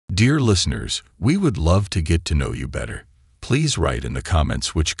Dear listeners, we would love to get to know you better. Please write in the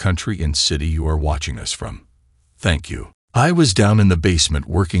comments which country and city you are watching us from. Thank you. I was down in the basement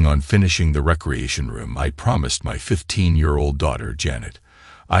working on finishing the recreation room I promised my 15-year-old daughter, Janet.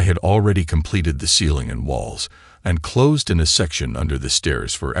 I had already completed the ceiling and walls, and closed in a section under the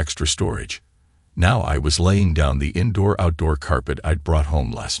stairs for extra storage. Now I was laying down the indoor-outdoor carpet I'd brought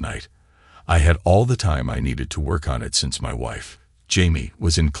home last night. I had all the time I needed to work on it since my wife, Jamie,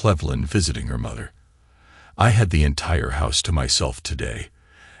 was in Cleveland visiting her mother. I had the entire house to myself today,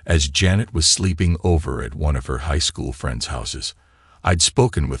 as Janet was sleeping over at one of her high school friends' houses. I'd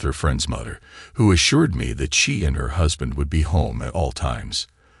spoken with her friend's mother, who assured me that she and her husband would be home at all times.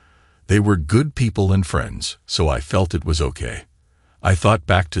 They were good people and friends, so I felt it was okay. I thought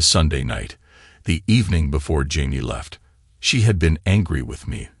back to Sunday night, the evening before Jamie left. She had been angry with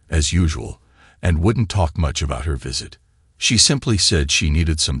me, as usual, and wouldn't talk much about her visit. She simply said she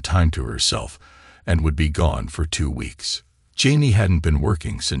needed some time to herself and would be gone for 2 weeks. Jamie hadn't been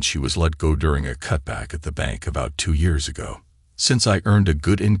working since she was let go during a cutback at the bank about 2 years ago. Since I earned a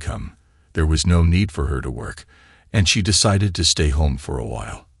good income, there was no need for her to work, and she decided to stay home for a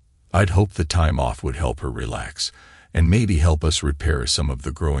while. I'd hoped the time off would help her relax, and maybe help us repair some of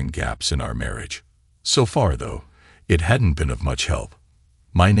the growing gaps in our marriage. So far, though, it hadn't been of much help.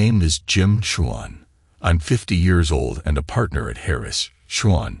 My name is Jim Schwan. I'm 50 years old and a partner at Harris,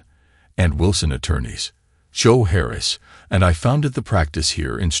 Schwan, and Wilson Attorneys. Joe Harris and I founded the practice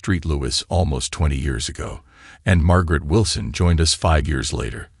here in St. Louis almost 20 years ago, and Margaret Wilson joined us 5 years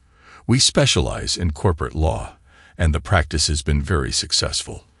later. We specialize in corporate law, and the practice has been very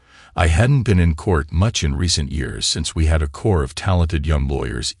successful. I hadn't been in court much in recent years since we had a core of talented young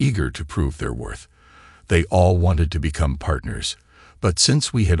lawyers eager to prove their worth. They all wanted to become partners, but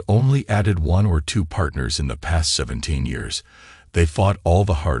since we had only added 1 or 2 partners in the past 17 years, they fought all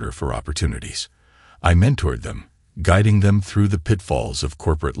the harder for opportunities. I mentored them, guiding them through the pitfalls of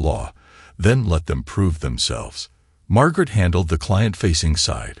corporate law, then let them prove themselves. Margaret handled the client-facing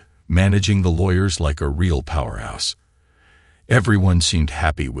side, managing the lawyers like a real powerhouse. Everyone seemed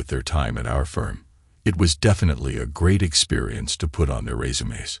happy with their time at our firm. It was definitely a great experience to put on their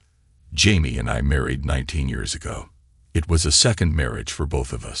resumes. Jamie and I married 19 years ago. It was a second marriage for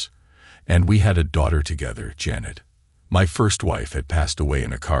both of us, and we had a daughter together, Janet. My first wife had passed away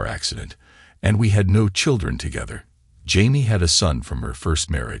in a car accident, and we had no children together. Jamie had a son from her first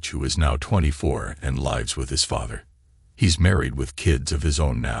marriage who is now 24 and lives with his father. He's married with kids of his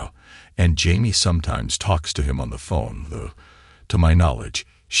own now, and Jamie sometimes talks to him on the phone, though, to my knowledge,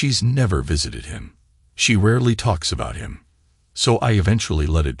 she's never visited him. She rarely talks about him. So I eventually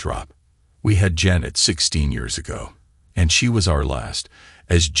let it drop. We had Janet 16 years ago, and she was our last,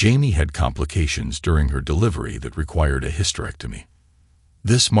 as Jamie had complications during her delivery that required a hysterectomy.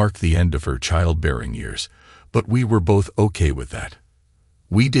 This marked the end of her childbearing years, but we were both okay with that.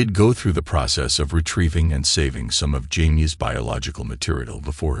 We did go through the process of retrieving and saving some of Jamie's biological material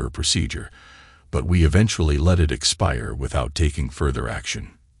before her procedure, but we eventually let it expire without taking further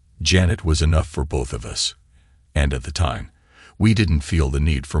action. Janet was enough for both of us, and at the time, we didn't feel the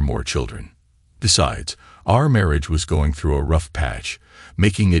need for more children. Besides, our marriage was going through a rough patch,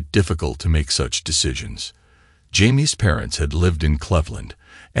 making it difficult to make such decisions. Jamie's parents had lived in Cleveland,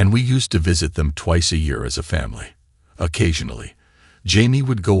 and we used to visit them twice a year as a family. Occasionally, Jamie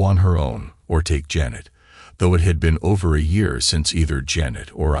would go on her own or take Janet, though it had been over a year since either Janet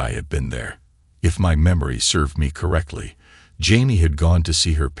or I had been there. If my memory served me correctly, Jamie had gone to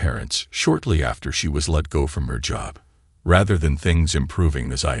see her parents shortly after she was let go from her job. Rather than things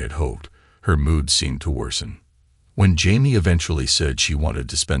improving as I had hoped, her mood seemed to worsen. When Jamie eventually said she wanted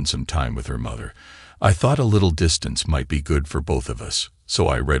to spend some time with her mother, I thought a little distance might be good for both of us, so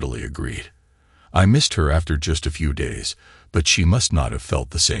I readily agreed. I missed her after just a few days, but she must not have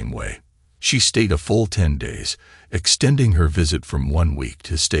felt the same way. She stayed a full 10 days, extending her visit from 1 week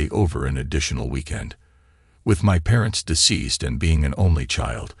to stay over an additional weekend. With my parents deceased and being an only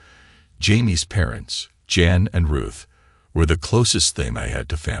child, Jamie's parents, Jan and Ruth, were the closest thing I had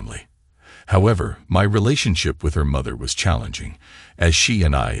to family. However, my relationship with her mother was challenging, as she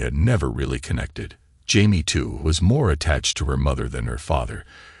and I had never really connected. Jamie, too, was more attached to her mother than her father,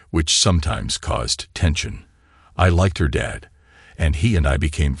 which sometimes caused tension. I liked her dad, and he and I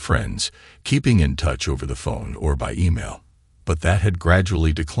became friends, keeping in touch over the phone or by email. But that had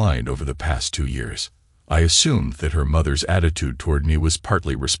gradually declined over the past 2 years. I assumed that her mother's attitude toward me was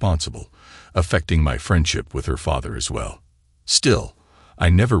partly responsible, affecting my friendship with her father as well. Still, I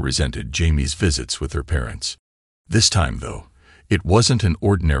never resented Jamie's visits with her parents. This time, though, it wasn't an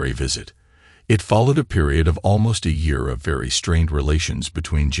ordinary visit. It followed a period of almost a year of very strained relations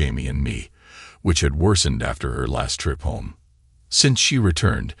between Jamie and me, which had worsened after her last trip home. Since she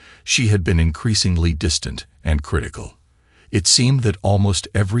returned, she had been increasingly distant and critical. It seemed that almost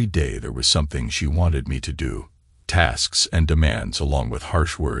every day there was something she wanted me to do, tasks and demands along with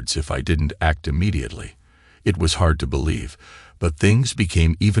harsh words if I didn't act immediately. It was hard to believe, but things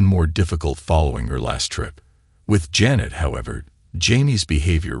became even more difficult following her last trip. With Janet, however, Jamie's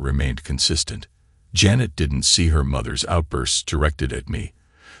behavior remained consistent. Janet didn't see her mother's outbursts directed at me,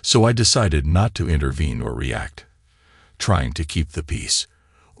 so I decided not to intervene or react, trying to keep the peace.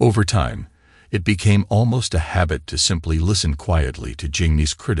 Over time, it became almost a habit to simply listen quietly to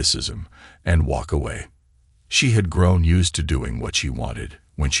Jamie's criticism and walk away. She had grown used to doing what she wanted,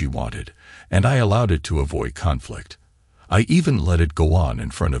 when she wanted, and I allowed it to avoid conflict. I even let it go on in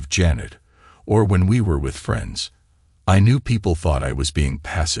front of Janet, or when we were with friends. I knew people thought I was being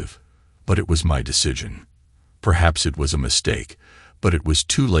passive, but it was my decision. Perhaps it was a mistake, but it was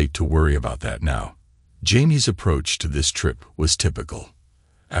too late to worry about that now. Jamie's approach to this trip was typical.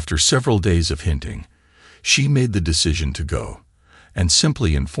 After several days of hinting, she made the decision to go, and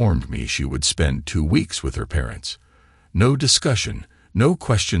simply informed me she would spend 2 weeks with her parents. No discussion, no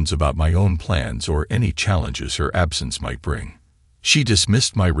questions about my own plans or any challenges her absence might bring. She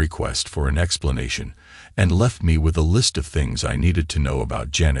dismissed my request for an explanation and left me with a list of things I needed to know about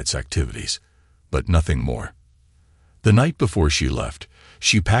Janet's activities, but nothing more. The night before she left,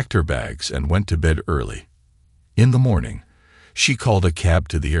 she packed her bags and went to bed early. In the morning, she called a cab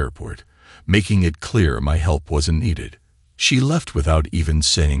to the airport, making it clear my help wasn't needed. She left without even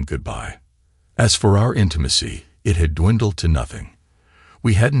saying goodbye. As for our intimacy, it had dwindled to nothing.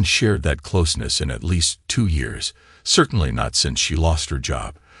 We hadn't shared that closeness in at least 2 years, certainly not since she lost her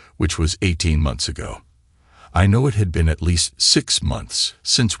job, which was 18 months ago. I know it had been at least 6 months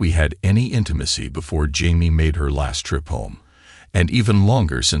since we had any intimacy before Jamie made her last trip home, and even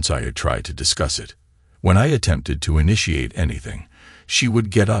longer since I had tried to discuss it. When I attempted to initiate anything, she would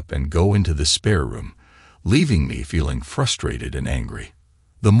get up and go into the spare room, leaving me feeling frustrated and angry.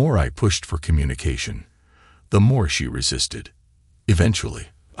 The more I pushed for communication, the more she resisted. Eventually,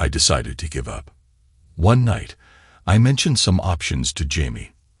 I decided to give up. One night, I mentioned some options to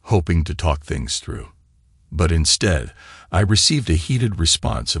Jamie, hoping to talk things through. But instead, I received a heated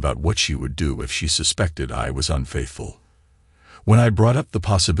response about what she would do if she suspected I was unfaithful. When I brought up the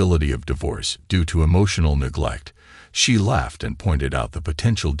possibility of divorce due to emotional neglect, she laughed and pointed out the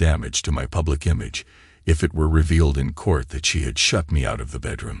potential damage to my public image if it were revealed in court that she had shut me out of the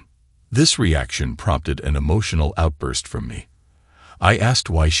bedroom. This reaction prompted an emotional outburst from me. I asked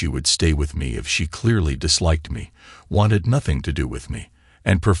why she would stay with me if she clearly disliked me, wanted nothing to do with me,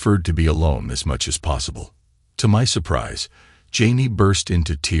 and preferred to be alone as much as possible. To my surprise, Jamie burst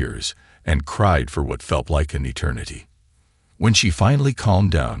into tears and cried for what felt like an eternity. When she finally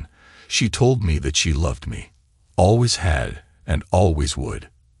calmed down, she told me that she loved me, always had and always would.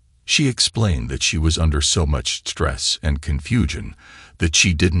 She explained that she was under so much stress and confusion that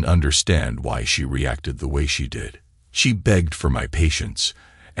she didn't understand why she reacted the way she did. She begged for my patience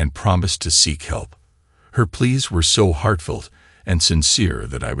and promised to seek help. Her pleas were so heartfelt and sincere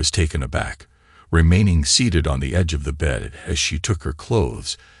that I was taken aback, remaining seated on the edge of the bed as she took her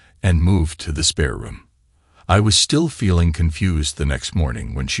clothes and moved to the spare room. I was still feeling confused the next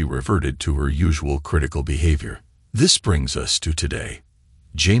morning when she reverted to her usual critical behavior. This brings us to today.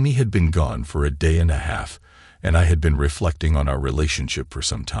 Jamie had been gone for a day and a half, and I had been reflecting on our relationship for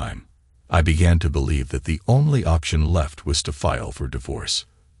some time. I began to believe that the only option left was to file for divorce.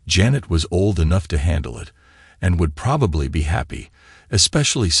 Janet was old enough to handle it, and would probably be happy,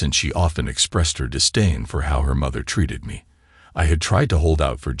 especially since she often expressed her disdain for how her mother treated me. I had tried to hold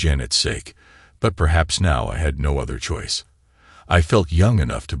out for Janet's sake, but perhaps now I had no other choice. I felt young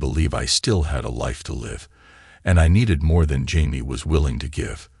enough to believe I still had a life to live, and I needed more than Jamie was willing to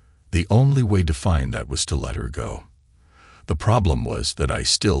give. The only way to find that was to let her go. The problem was that I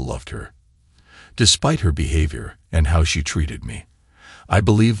still loved her. Despite her behavior and how she treated me, I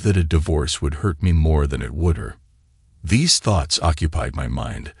believed that a divorce would hurt me more than it would her. These thoughts occupied my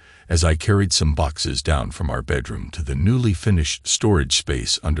mind as I carried some boxes down from our bedroom to the newly finished storage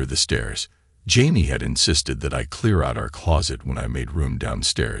space under the stairs. Jamie had insisted that I clear out our closet when I made room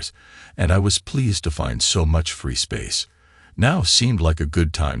downstairs, and I was pleased to find so much free space. Now seemed like a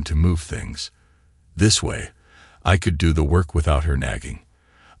good time to move things. This way, I could do the work without her nagging.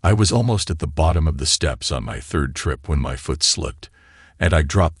 I was almost at the bottom of the steps on my 3rd trip when my foot slipped, and I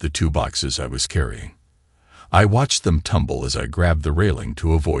dropped the 2 boxes I was carrying. I watched them tumble as I grabbed the railing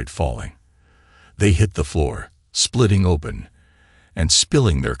to avoid falling. They hit the floor, splitting open, and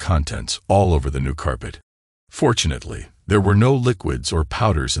spilling their contents all over the new carpet. Fortunately, there were no liquids or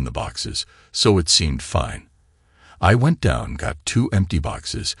powders in the boxes, so it seemed fine. I went down, got 2 empty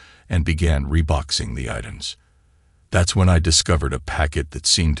boxes, and began reboxing the items. That's when I discovered a packet that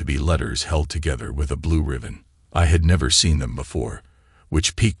seemed to be letters held together with a blue ribbon. I had never seen them before,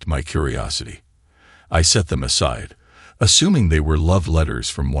 which piqued my curiosity. I set them aside, assuming they were love letters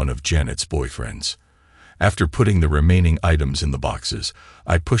from one of Janet's boyfriends. After putting the remaining items in the boxes,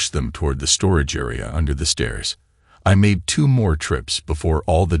 I pushed them toward the storage area under the stairs. I made 2 more trips before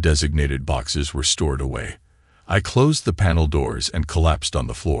all the designated boxes were stored away. I closed the panel doors and collapsed on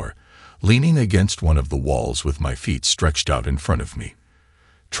the floor, leaning against one of the walls with my feet stretched out in front of me,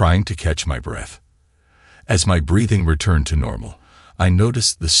 trying to catch my breath. As my breathing returned to normal, I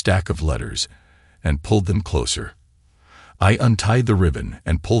noticed the stack of letters and pulled them closer. I untied the ribbon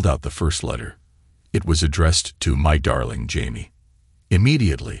and pulled out the first letter. It was addressed to my darling Jamie.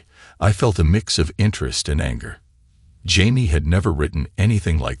 Immediately, I felt a mix of interest and anger. Jamie had never written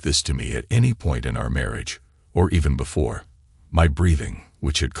anything like this to me at any point in our marriage, or even before. My breathing,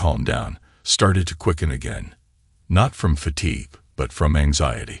 which had calmed down, started to quicken again. Not from fatigue, but from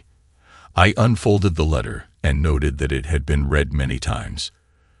anxiety. I unfolded the letter and noted that it had been read many times.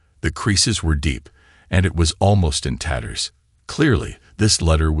 The creases were deep, and it was almost in tatters. Clearly, this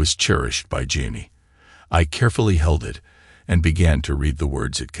letter was cherished by Jamie. I carefully held it and began to read the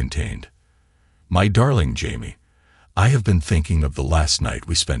words it contained. My darling Jamie, I have been thinking of the last night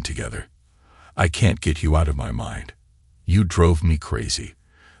we spent together. I can't get you out of my mind. You drove me crazy.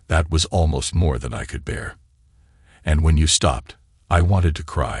 That was almost more than I could bear. And when you stopped, I wanted to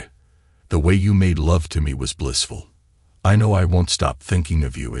cry. The way you made love to me was blissful. I know I won't stop thinking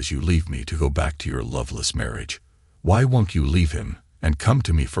of you as you leave me to go back to your loveless marriage. Why won't you leave him and come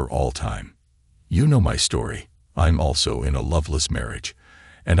to me for all time? You know my story. I'm also in a loveless marriage,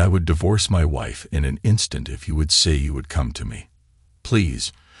 and I would divorce my wife in an instant if you would say you would come to me.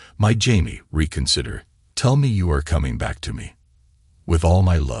 Please, my Jamie, reconsider. Tell me you are coming back to me. With all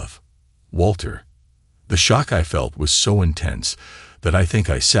my love, Walter. The shock I felt was so intense that I think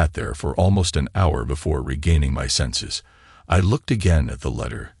I sat there for almost an hour before regaining my senses. I looked again at the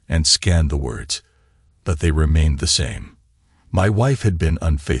letter and scanned the words, but they remained the same. My wife had been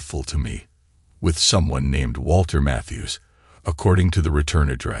unfaithful to me, with someone named Walter Matthews, according to the return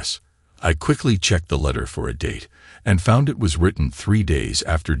address. I quickly checked the letter for a date and found it was written 3 days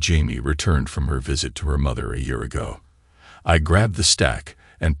after Jamie returned from her visit to her mother a year ago. I grabbed the stack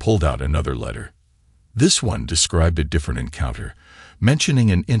and pulled out another letter. This one described a different encounter, mentioning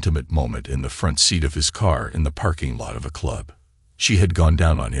an intimate moment in the front seat of his car in the parking lot of a club. She had gone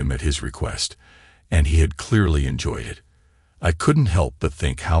down on him at his request, and he had clearly enjoyed it. I couldn't help but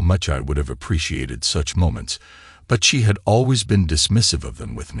think how much I would have appreciated such moments, but she had always been dismissive of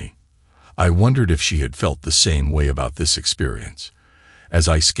them with me. I wondered if she had felt the same way about this experience. As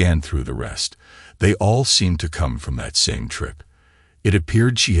I scanned through the rest, they all seemed to come from that same trip. It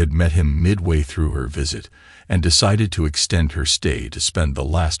appeared she had met him midway through her visit and decided to extend her stay to spend the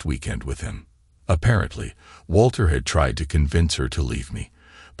last weekend with him. Apparently, Walter had tried to convince her to leave me,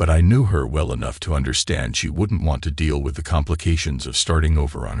 but I knew her well enough to understand she wouldn't want to deal with the complications of starting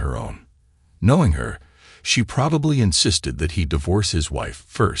over on her own. Knowing her, she probably insisted that he divorce his wife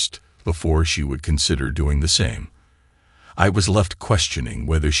first, before she would consider doing the same. I was left questioning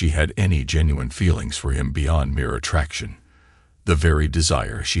whether she had any genuine feelings for him beyond mere attraction, the very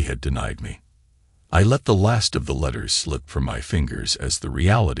desire she had denied me. I let the last of the letters slip from my fingers as the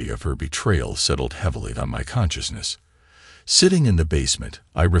reality of her betrayal settled heavily on my consciousness. Sitting in the basement,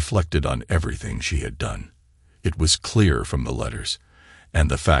 I reflected on everything she had done. It was clear from the letters,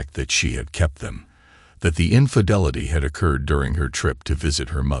 and the fact that she had kept them, that the infidelity had occurred during her trip to visit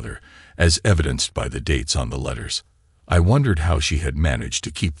her mother, as evidenced by the dates on the letters. I wondered how she had managed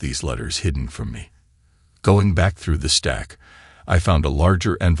to keep these letters hidden from me. Going back through the stack, I found a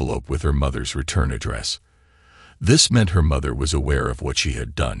larger envelope with her mother's return address. This meant her mother was aware of what she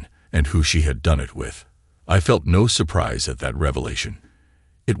had done and who she had done it with. I felt no surprise at that revelation.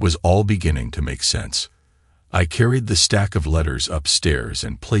 It was all beginning to make sense. I carried the stack of letters upstairs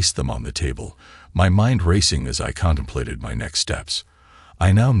and placed them on the table, my mind racing as I contemplated my next steps.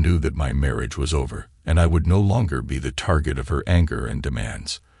 I now knew that my marriage was over, and I would no longer be the target of her anger and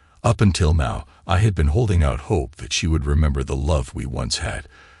demands. Up until now, I had been holding out hope that she would remember the love we once had,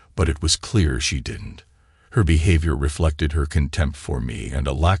 but it was clear she didn't. Her behavior reflected her contempt for me and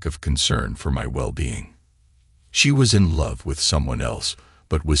a lack of concern for my well-being. She was in love with someone else,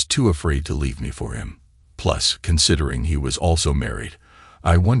 but was too afraid to leave me for him. Plus, considering he was also married,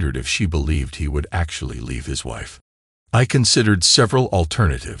 I wondered if she believed he would actually leave his wife. I considered several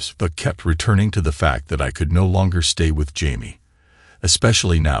alternatives but kept returning to the fact that I could no longer stay with Jamie,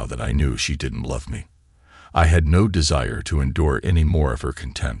 especially now that I knew she didn't love me. I had no desire to endure any more of her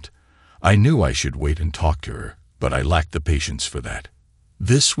contempt. I knew I should wait and talk to her, but I lacked the patience for that.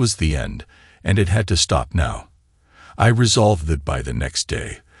 This was the end, and it had to stop now. I resolved that by the next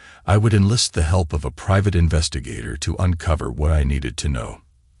day, I would enlist the help of a private investigator to uncover what I needed to know.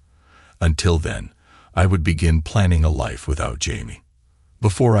 Until then, I would begin planning a life without Jamie.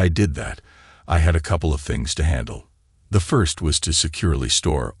 Before I did that, I had a couple of things to handle. The first was to securely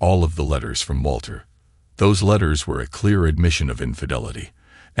store all of the letters from Walter. Those letters were a clear admission of infidelity,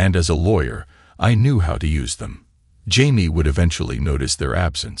 and as a lawyer, I knew how to use them. Jamie would eventually notice their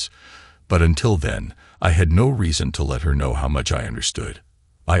absence, but until then, I had no reason to let her know how much I understood.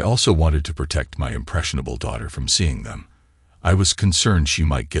 I also wanted to protect my impressionable daughter from seeing them. I was concerned she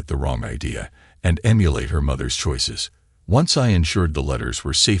might get the wrong idea and emulate her mother's choices. Once I ensured the letters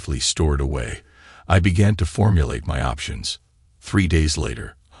were safely stored away, I began to formulate my options. 3 days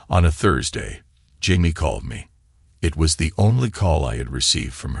later, on a Thursday, Jamie called me. It was the only call I had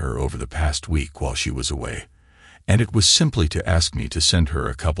received from her over the past week while she was away, and it was simply to ask me to send her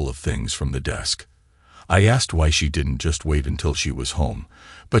a couple of things from the desk. I asked why she didn't just wait until she was home,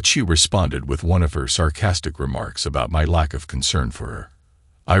 but she responded with one of her sarcastic remarks about my lack of concern for her.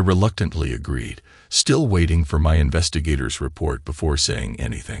 I reluctantly agreed, still waiting for my investigator's report before saying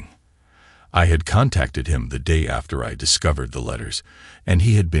anything. I had contacted him the day after I discovered the letters, and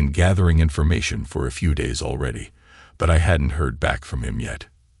he had been gathering information for a few days already, but I hadn't heard back from him yet.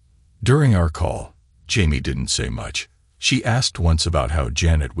 During our call, Jamie didn't say much. She asked once about how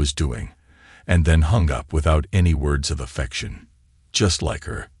Janet was doing, and then hung up without any words of affection. Just like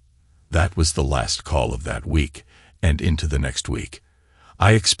her. That was the last call of that week, and into the next week.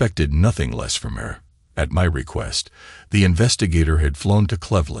 I expected nothing less from her. At my request, the investigator had flown to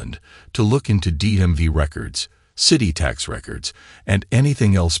Cleveland to look into DMV records, city tax records, and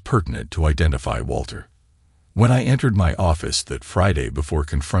anything else pertinent to identify Walter. When I entered my office that Friday before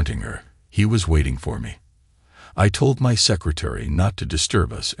confronting her, he was waiting for me. I told my secretary not to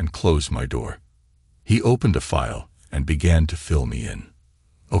disturb us and closed my door. He opened a file and began to fill me in.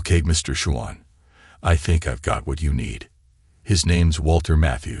 "Okay, Mr. Schwan, I think I've got what you need. His name's Walter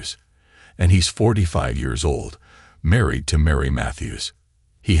Matthews, and he's 45 years old, married to Mary Matthews.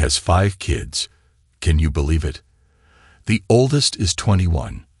 He has 5 kids. Can you believe it? The oldest is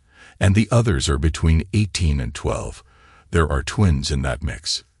 21, and the others are between 18 and 12. There are twins in that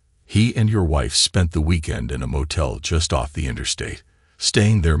mix. He and your wife spent the weekend in a motel just off the interstate,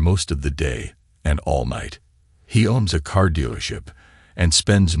 staying there most of the day and all night. He owns a car dealership and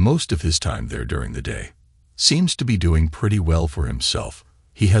spends most of his time there during the day. Seems to be doing pretty well for himself.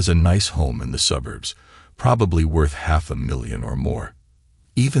 He has a nice home in the suburbs, probably worth $500,000 or more.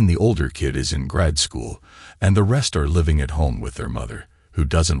 Even the older kid is in grad school, and the rest are living at home with their mother, who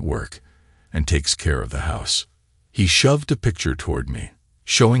doesn't work and takes care of the house." He shoved a picture toward me,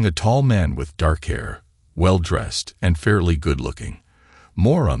 showing a tall man with dark hair, well-dressed and fairly good-looking,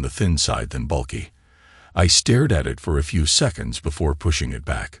 more on the thin side than bulky. I stared at it for a few seconds before pushing it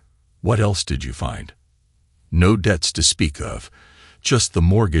back. "What else did you find?" "No debts to speak of, just the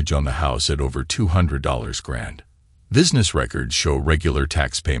mortgage on the house at over $200 grand. Business records show regular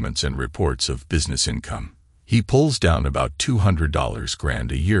tax payments and reports of business income. He pulls down about $200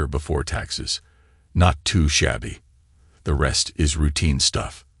 grand a year before taxes. Not too shabby. The rest is routine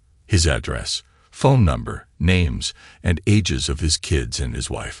stuff. His address, phone number, names, and ages of his kids and his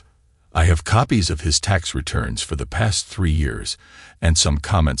wife. I have copies of his tax returns for the past 3 years and some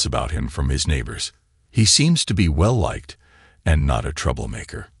comments about him from his neighbors. He seems to be well-liked and not a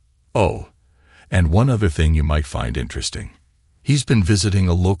troublemaker. Oh, and one other thing you might find interesting. He's been visiting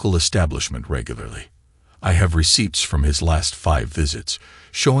a local establishment regularly. I have receipts from his last 5 visits,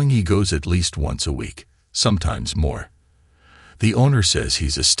 showing he goes at least once a week, sometimes more. The owner says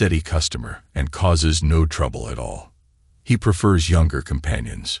he's a steady customer and causes no trouble at all. He prefers younger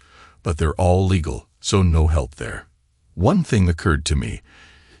companions, but they're all legal, so no help there." One thing occurred to me.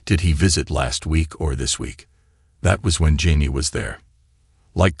 Did he visit last week or this week? That was when Jamie was there.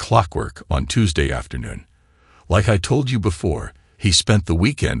 Like clockwork on Tuesday afternoon. Like I told you before, he spent the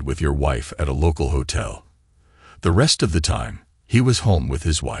weekend with your wife at a local hotel. The rest of the time, he was home with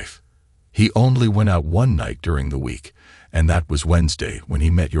his wife. He only went out one night during the week, and that was Wednesday when he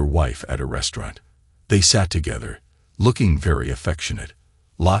met your wife at a restaurant. They sat together, looking very affectionate,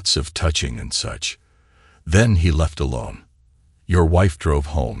 lots of touching and such. Then he left alone. Your wife drove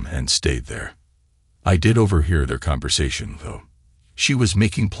home and stayed there. I did overhear their conversation, though. She was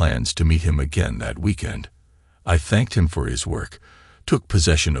making plans to meet him again that weekend. I thanked him for his work, took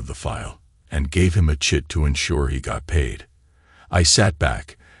possession of the file, and gave him a chit to ensure he got paid. I sat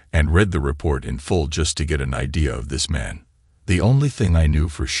back and read the report in full just to get an idea of this man. The only thing I knew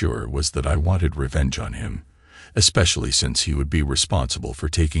for sure was that I wanted revenge on him, especially since he would be responsible for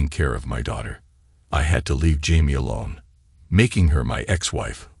taking care of my daughter. I had to leave Jamie alone. Making her my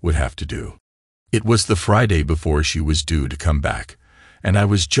ex-wife would have to do. It was the Friday before she was due to come back, and I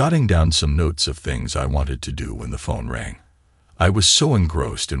was jotting down some notes of things I wanted to do when the phone rang. I was so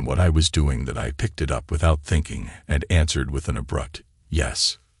engrossed in what I was doing that I picked it up without thinking and answered with an abrupt,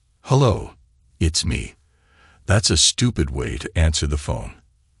 "Yes." "Hello, it's me." That's a stupid way to answer the phone.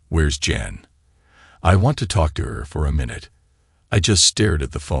 "Where's Jan?" "I want to talk to her for a minute." I just stared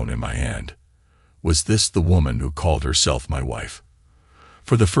at the phone in my hand. Was this the woman who called herself my wife?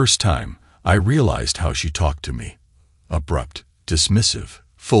 For the first time, I realized how she talked to me. Abrupt, dismissive,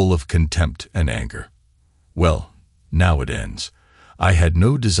 full of contempt and anger. Well, now it ends. I had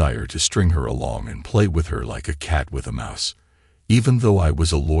no desire to string her along and play with her like a cat with a mouse. Even though I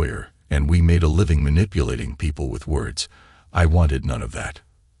was a lawyer and we made a living manipulating people with words, I wanted none of that.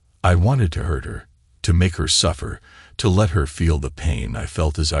 I wanted to hurt her, to make her suffer, to let her feel the pain I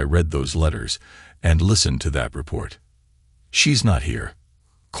felt as I read those letters and listened to that report. She's not here.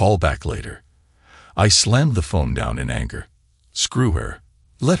 Call back later. I slammed the phone down in anger. Screw her.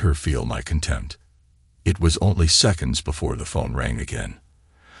 Let her feel my contempt. It was only seconds before the phone rang again.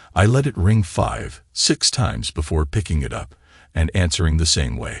 I let it ring 5, 6 times before picking it up and answering the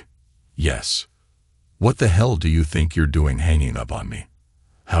same way. "Yes." "What the hell do you think you're doing hanging up on me?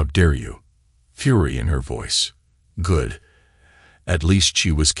 How dare you?" Fury in her voice. Good. At least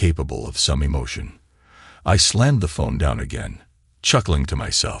she was capable of some emotion. I slammed the phone down again, chuckling to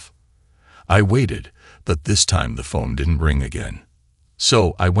myself. I waited, but this time the phone didn't ring again.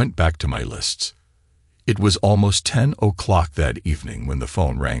 So I went back to my lists. It was almost 10 o'clock that evening when the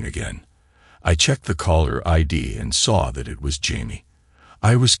phone rang again. I checked the caller ID and saw that it was Jamie.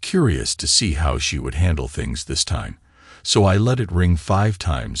 I was curious to see how she would handle things this time, so I let it ring 5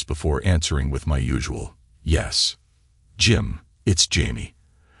 times before answering with my usual, "Yes." "Jim, it's Jamie.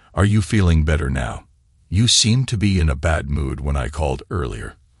 Are you feeling better now? You seemed to be in a bad mood when I called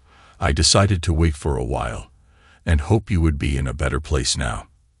earlier. I decided to wait for a while and hope you would be in a better place now."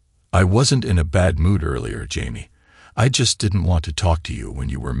 "I wasn't in a bad mood earlier, Jamie. I just didn't want to talk to you when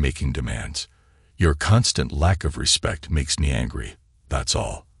you were making demands. Your constant lack of respect makes me angry, that's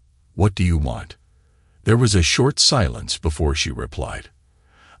all. What do you want?" There was a short silence before she replied.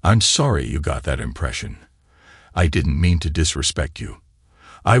 "I'm sorry you got that impression. I didn't mean to disrespect you.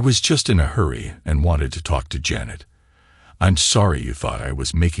 I was just in a hurry and wanted to talk to Janet. I'm sorry you thought I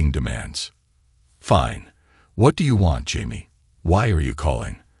was making demands." "Fine. What do you want, Jamie? Why are you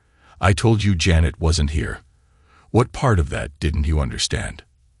calling? I told you Janet wasn't here. What part of that didn't you understand?"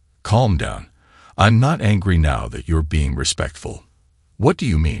 "Calm down. I'm not angry now that you're being respectful." "What do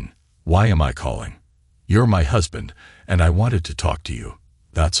you mean? Why am I calling? You're my husband, and I wanted to talk to you.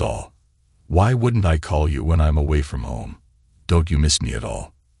 That's all. Why wouldn't I call you when I'm away from home? Don't you miss me at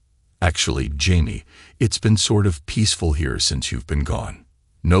all?" "Actually, Jamie, it's been sort of peaceful here since you've been gone.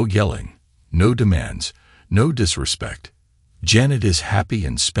 No yelling, no demands, no disrespect. Janet is happy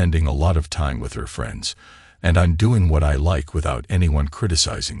and spending a lot of time with her friends, and I'm doing what I like without anyone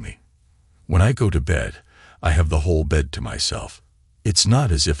criticizing me. When I go to bed, I have the whole bed to myself. It's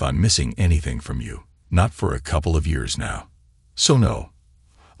not as if I'm missing anything from you, not for a couple of years now. So no,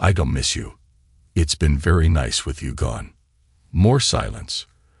 I don't miss you. It's been very nice with you gone." More silence.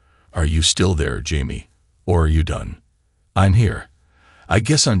 "Are you still there, Jamie? Or are you done?" "I'm here. I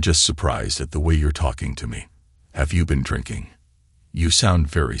guess I'm just surprised at the way you're talking to me. Have you been drinking? You sound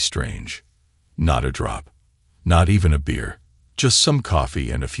very strange." "Not a drop. Not even a beer. Just some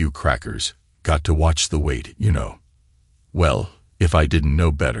coffee and a few crackers. Got to watch the weight, you know." "Well, if I didn't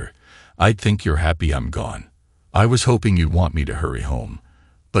know better, I'd think you're happy I'm gone. I was hoping you'd want me to hurry home,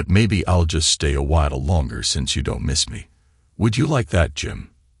 but maybe I'll just stay a while longer since you don't miss me. Would you like that,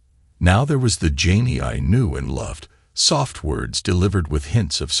 Jim?" Now there was the Jamie I knew and loved, soft words delivered with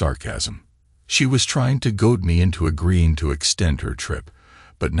hints of sarcasm. She was trying to goad me into agreeing to extend her trip,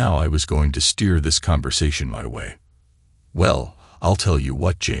 but now I was going to steer this conversation my way. "Well, I'll tell you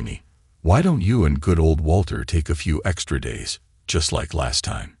what, Jamie. Why don't you and good old Walter take a few extra days, just like last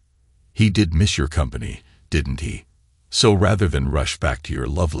time? He did miss your company, didn't he? So rather than rush back to your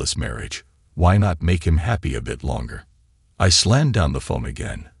loveless marriage, why not make him happy a bit longer?" I slammed down the phone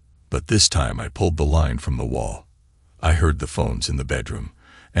again, but this time I pulled the line from the wall. I heard the phones in the bedroom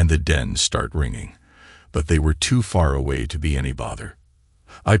and the den start ringing, but they were too far away to be any bother.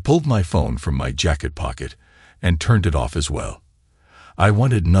 I pulled my phone from my jacket pocket and turned it off as well. I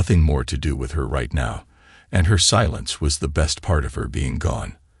wanted nothing more to do with her right now, and her silence was the best part of her being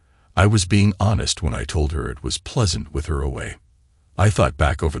gone. I was being honest when I told her it was pleasant with her away. I thought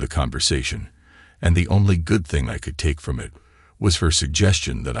back over the conversation, and the only good thing I could take from it was her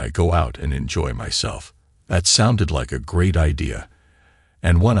suggestion that I go out and enjoy myself. That sounded like a great idea,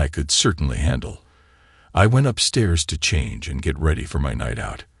 and one I could certainly handle. I went upstairs to change and get ready for my night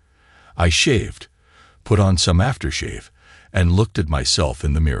out. I shaved, put on some aftershave, and looked at myself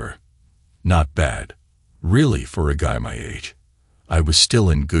in the mirror. Not bad, really, for a guy my age. I was still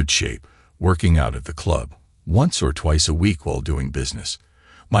in good shape, working out at the club, once or twice a week while doing business.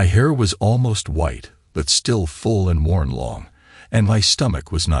 My hair was almost white, but still full and worn long, and my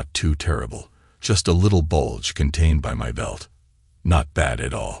stomach was not too terrible, just a little bulge contained by my belt. Not bad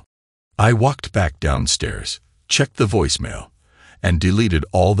at all. I walked back downstairs, checked the voicemail, and deleted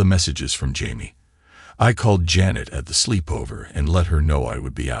all the messages from Jamie. I called Janet at the sleepover and let her know I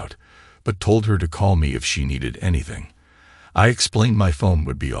would be out, but told her to call me if she needed anything. I explained my phone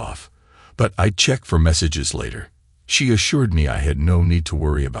would be off, but I'd check for messages later. She assured me I had no need to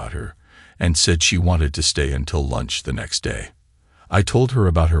worry about her, and said she wanted to stay until lunch the next day. I told her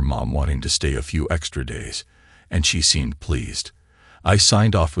about her mom wanting to stay a few extra days, and she seemed pleased. I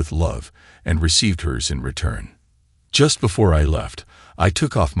signed off with love and received hers in return. Just before I left, I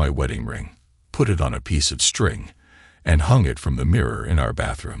took off my wedding ring, put it on a piece of string, and hung it from the mirror in our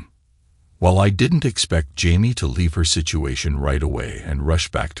bathroom. While I didn't expect Jamie to leave her situation right away and rush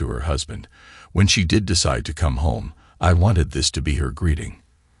back to her husband, when she did decide to come home, I wanted this to be her greeting.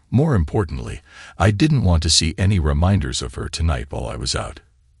 More importantly, I didn't want to see any reminders of her tonight while I was out.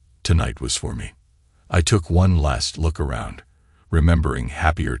 Tonight was for me. I took one last look around, remembering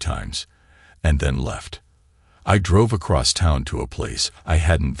happier times, and then left. I drove across town to a place I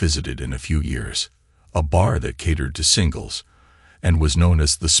hadn't visited in a few years, a bar that catered to singles, and was known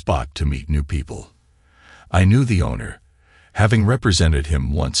as the spot to meet new people. I knew the owner, having represented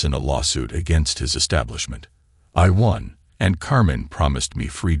him once in a lawsuit against his establishment. I won, and Carmen promised me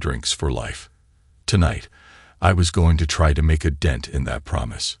free drinks for life. Tonight, I was going to try to make a dent in that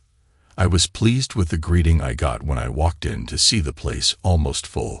promise. I was pleased with the greeting I got when I walked in to see the place almost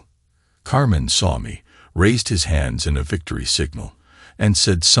full. Carmen saw me, raised his hands in a victory signal, and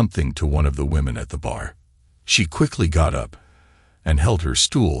said something to one of the women at the bar. She quickly got up and held her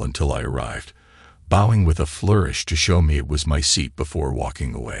stool until I arrived, bowing with a flourish to show me it was my seat before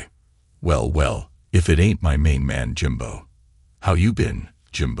walking away. Well, if it ain't my main man, Jimbo. How you been,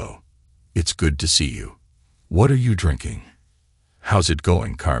 Jimbo? It's good to see you. What are you drinking? How's it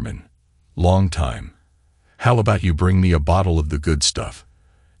going, Carmen? Long time. How about you bring me a bottle of the good stuff,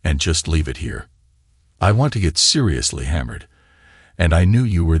 and just leave it here? I want to get seriously hammered, and I knew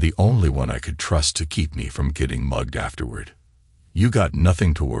you were the only one I could trust to keep me from getting mugged afterward. You got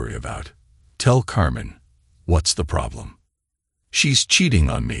nothing to worry about. Tell Carmen, what's the problem? She's cheating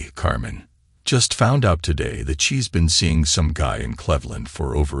on me, Carmen. Just found out today that she's been seeing some guy in Cleveland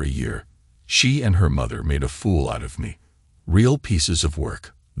for over a year. She and her mother made a fool out of me. Real pieces of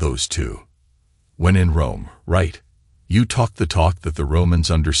work, those two. When in Rome, right? You talk the talk that the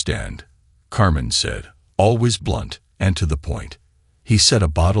Romans understand, Carmen said, always blunt and to the point. He set a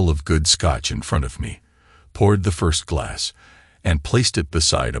bottle of good scotch in front of me, poured the first glass, and placed it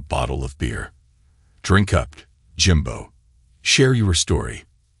beside a bottle of beer. Drink up, Jimbo. Share your story.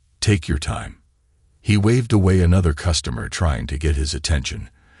 Take your time. He waved away another customer trying to get his attention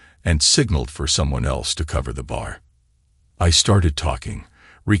and signaled for someone else to cover the bar. I started talking,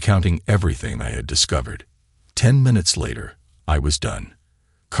 recounting everything I had discovered. 10 minutes later, I was done.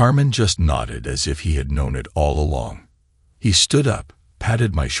 Carmen just nodded as if he had known it all along. He stood up,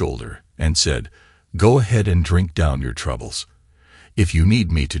 patted my shoulder, and said, "Go ahead and drink down your troubles. If you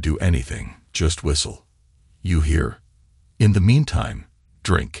need me to do anything, just whistle. You hear? In the meantime,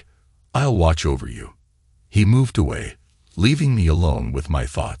 drink. I'll watch over you." He moved away, leaving me alone with my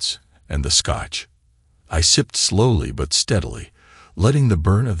thoughts and the scotch. I sipped slowly but steadily, letting the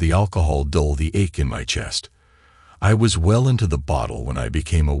burn of the alcohol dull the ache in my chest. I was well into the bottle when I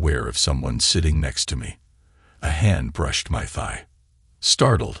became aware of someone sitting next to me. A hand brushed my thigh.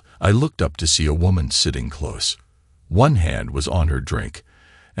 Startled, I looked up to see a woman sitting close. One hand was on her drink,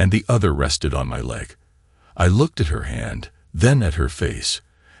 and the other rested on my leg. I looked at her hand, then at her face,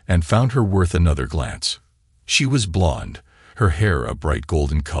 and found her worth another glance. She was blonde, her hair a bright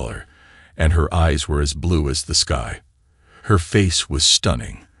golden color, and her eyes were as blue as the sky. Her face was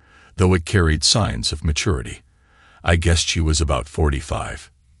stunning, though it carried signs of maturity. I guessed she was about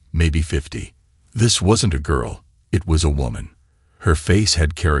 45, maybe 50. This wasn't a girl, it was a woman. Her face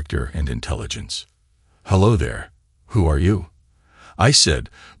had character and intelligence. "Hello there. Who are you?" I said,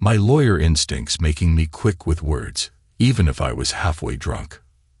 my lawyer instincts making me quick with words, even if I was halfway drunk.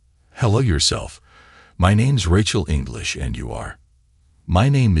 "Hello yourself. My name's Rachel English, and you are?" "My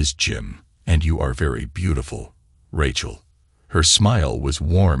name is Jim, and you are very beautiful, Rachel." Her smile was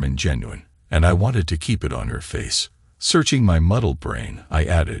warm and genuine, and I wanted to keep it on her face. Searching my muddled brain, I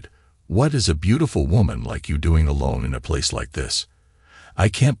added, "What is a beautiful woman like you doing alone in a place like this? I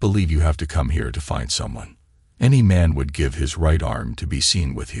can't believe you have to come here to find someone. Any man would give his right arm to be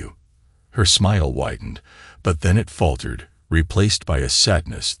seen with you." Her smile widened, but then it faltered, replaced by a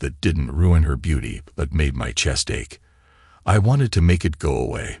sadness that didn't ruin her beauty but made my chest ache. I wanted to make it go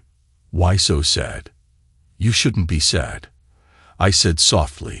away. "Why so sad?" "You shouldn't be sad," I said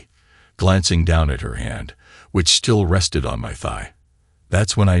softly, glancing down at her hand, which still rested on my thigh.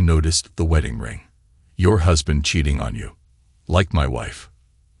 That's when I noticed the wedding ring. "Your husband cheating on you, like my wife."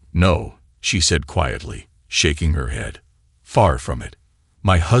 "No," she said quietly, shaking her head. "Far from it.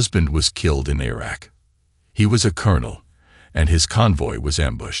 My husband was killed in Iraq. He was a colonel, and his convoy was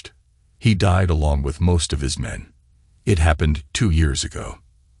ambushed. He died along with most of his men. It happened 2 years ago.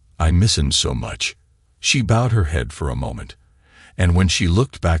 I miss him so much." She bowed her head for a moment, and when she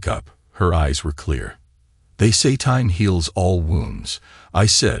looked back up, her eyes were clear. "They say time heals all wounds," I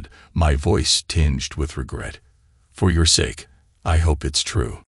said, my voice tinged with regret. "For your sake, I hope it's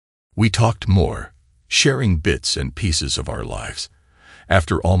true." We talked more, sharing bits and pieces of our lives.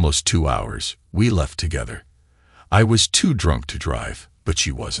 After almost 2 hours, we left together. I was too drunk to drive, but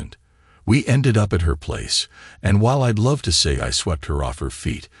she wasn't. We ended up at her place, and while I'd love to say I swept her off her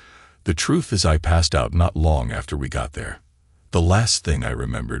feet, the truth is I passed out not long after we got there. The last thing I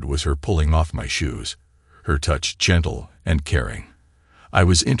remembered was her pulling off my shoes, her touch gentle and caring. I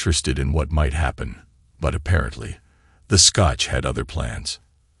was interested in what might happen, but apparently, the scotch had other plans.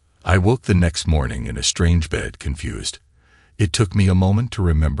 I woke the next morning in a strange bed, confused. It took me a moment to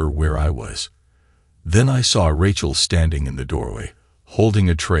remember where I was. Then I saw Rachel standing in the doorway, holding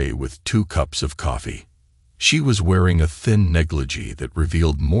a tray with 2 cups of coffee. She was wearing a thin negligee that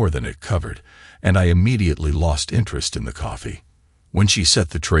revealed more than it covered, and I immediately lost interest in the coffee. When she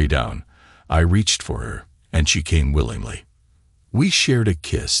set the tray down, I reached for her, and she came willingly. We shared a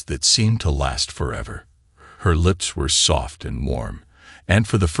kiss that seemed to last forever. Her lips were soft and warm, and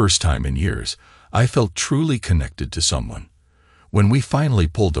for the first time in years, I felt truly connected to someone. When we finally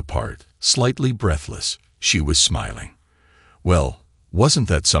pulled apart, slightly breathless, she was smiling. "Well, wasn't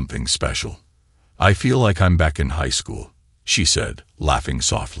that something special? I feel like I'm back in high school," she said, laughing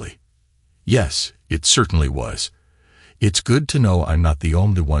softly. "Yes, it certainly was. It's good to know I'm not the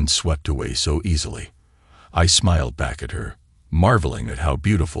only one swept away so easily." I smiled back at her, marveling at how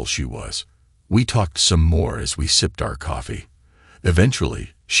beautiful she was. We talked some more as we sipped our coffee.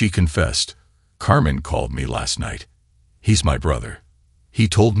 Eventually, she confessed, "Carmen called me last night. He's my brother. He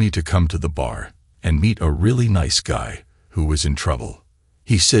told me to come to the bar and meet a really nice guy who was in trouble.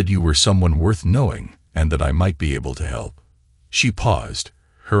 He said you were someone worth knowing and that I might be able to help." She paused,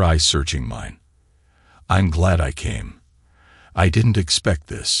 her eyes searching mine. "I'm glad I came. I didn't expect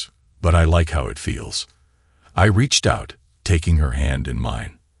this, but I like how it feels." I reached out, taking her hand in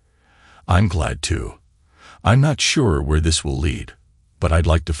mine. "I'm glad too. I'm not sure where this will lead, but I'd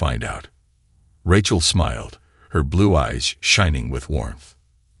like to find out." Rachel smiled, her blue eyes shining with warmth.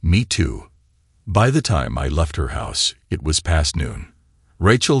 "Me too." By the time I left her house, it was past noon.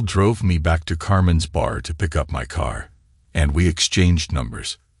 Rachel drove me back to Carmen's bar to pick up my car, and we exchanged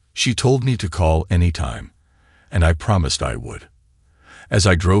numbers. She told me to call any time, and I promised I would. As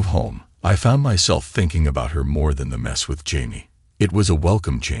I drove home, I found myself thinking about her more than the mess with Jamie. It was a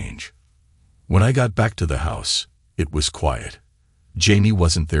welcome change. When I got back to the house, it was quiet. Jamie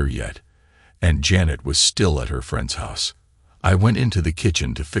wasn't there yet, and Janet was still at her friend's house. I went into the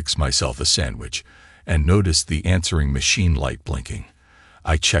kitchen to fix myself a sandwich and noticed the answering machine light blinking.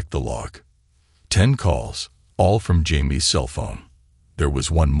 I checked the log. 10 calls, all from Jamie's cell phone. There was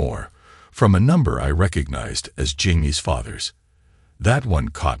one more, from a number I recognized as Jamie's father's. That one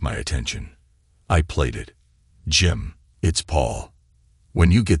caught my attention. I played it. "Jim, it's Paul.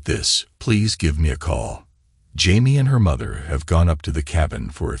 When you get this, please give me a call. Jamie and her mother have gone up to the cabin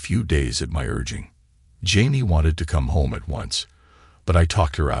for a few days at my urging. Jamie wanted to come home at once, but I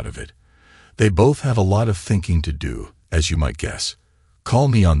talked her out of it. They both have a lot of thinking to do, as you might guess. Call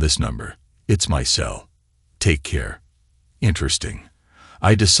me on this number. It's my cell. Take care." Interesting.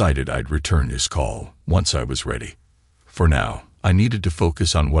 I decided I'd return his call once I was ready. For now, I needed to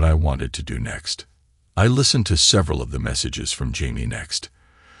focus on what I wanted to do next. I listened to several of the messages from Jamie next.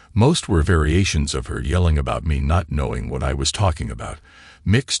 Most were variations of her yelling about me not knowing what I was talking about,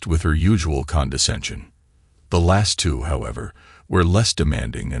 mixed with her usual condescension. The last two, however, were less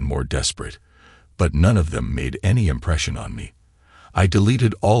demanding and more desperate, but none of them made any impression on me. I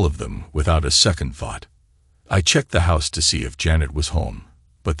deleted all of them without a second thought. I checked the house to see if Janet was home,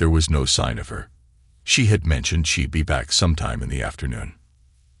 but there was no sign of her. She had mentioned she'd be back sometime in the afternoon.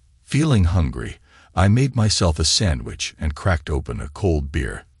 Feeling hungry, I made myself a sandwich and cracked open a cold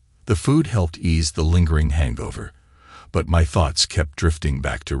beer. The food helped ease the lingering hangover, but my thoughts kept drifting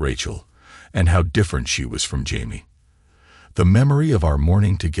back to Rachel and how different she was from Jamie. The memory of our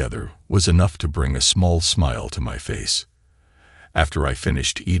morning together was enough to bring a small smile to my face. After I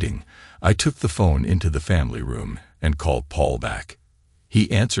finished eating, I took the phone into the family room and called Paul back. He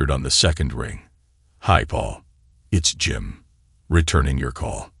answered on the second ring. "Hi, Paul. It's Jim. Returning your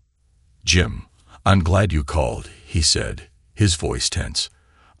call." "Jim, I'm glad you called," he said, his voice tense.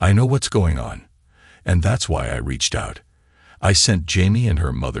 "I know what's going on, and that's why I reached out. I sent Jamie and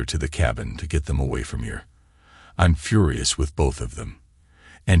her mother to the cabin to get them away from here. I'm furious with both of them,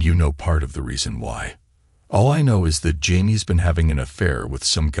 and you know part of the reason why. All I know is that Jamie's been having an affair with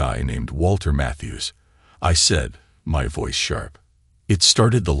some guy named Walter Matthews," I said, my voice sharp. "It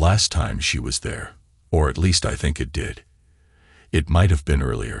started the last time she was there, or at least I think it did. It might have been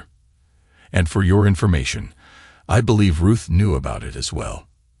earlier. And for your information, I believe Ruth knew about it as well.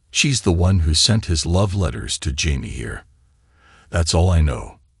 She's the one who sent his love letters to Jamie here. That's all I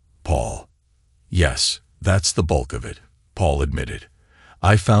know, Paul." "Yes, that's the bulk of it," Paul admitted.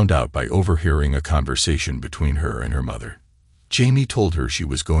 "I found out by overhearing a conversation between her and her mother. Jamie told her she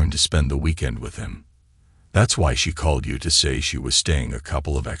was going to spend the weekend with him. That's why she called you to say she was staying a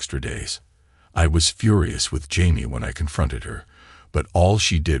couple of extra days. I was furious with Jamie when I confronted her, but all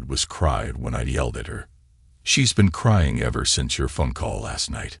she did was cry when I yelled at her. She's been crying ever since your phone call last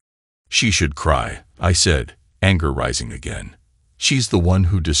night." "She should cry," I said, anger rising again. "She's the one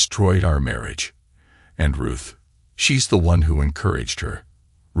who destroyed our marriage. And Ruth, she's the one who encouraged her.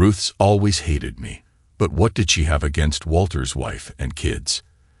 Ruth's always hated me, but what did she have against Walter's wife and kids?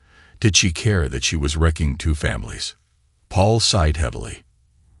 Did she care that she was wrecking two families?" Paul sighed heavily.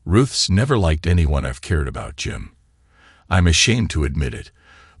 "Ruth's never liked anyone I've cared about, Jim. I'm ashamed to admit it,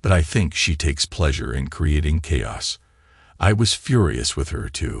 but I think she takes pleasure in creating chaos. I was furious with her,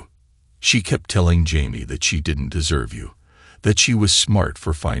 too. She kept telling Jamie that she didn't deserve you, that she was smart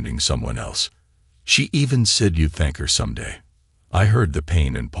for finding someone else. She even said you'd thank her someday." I heard the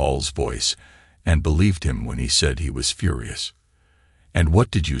pain in Paul's voice and believed him when he said he was furious. "And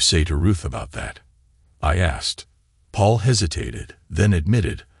what did you say to Ruth about that?" I asked. Paul hesitated, then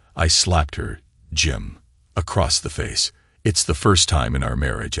admitted, "I slapped her, Jim, across the face. It's the first time in our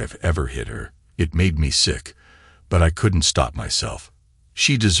marriage I've ever hit her. It made me sick, but I couldn't stop myself.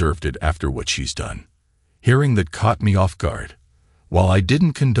 She deserved it after what she's done." Hearing that caught me off guard. While I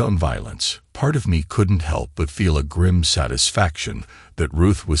didn't condone violence, part of me couldn't help but feel a grim satisfaction that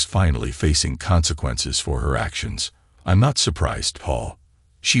Ruth was finally facing consequences for her actions. "I'm not surprised, Paul.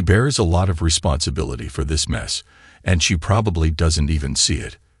 She bears a lot of responsibility for this mess, and she probably doesn't even see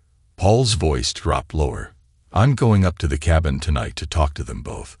it." Paul's voice dropped lower. "I'm going up to the cabin tonight to talk to them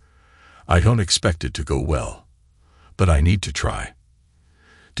both. I don't expect it to go well, but I need to try.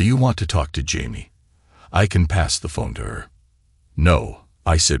 Do you want to talk to Jamie? I can pass the phone to her." "No,"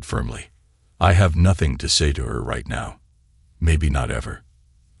 I said firmly. "I have nothing to say to her right now. Maybe not ever.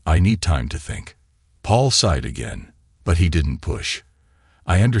 I need time to think." Paul sighed again, but he didn't push.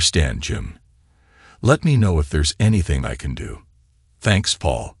 "I understand, Jim. Let me know if there's anything I can do." "Thanks,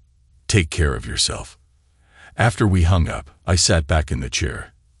 Paul. Take care of yourself." After we hung up, I sat back in the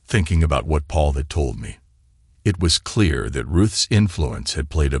chair, thinking about what Paul had told me. It was clear that Ruth's influence had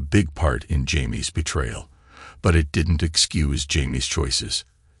played a big part in Jamie's betrayal, but it didn't excuse Jamie's choices.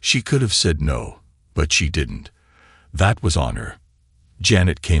 She could have said no, but she didn't. That was on her.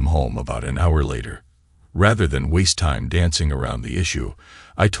 Janet came home about an hour later. Rather than waste time dancing around the issue,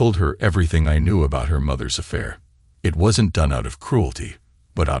 I told her everything I knew about her mother's affair. It wasn't done out of cruelty,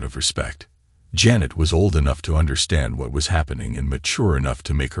 but out of respect. Janet was old enough to understand what was happening and mature enough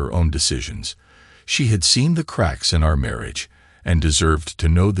to make her own decisions. She had seen the cracks in our marriage and deserved to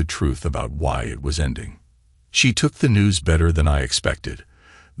know the truth about why it was ending. She took the news better than I expected,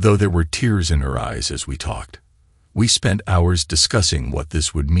 though there were tears in her eyes as we talked. We spent hours discussing what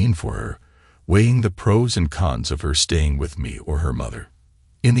this would mean for her, weighing the pros and cons of her staying with me or her mother.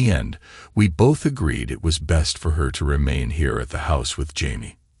 In the end, we both agreed it was best for her to remain here at the house with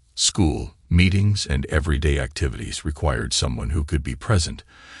Jamie. School, meetings, and everyday activities required someone who could be present,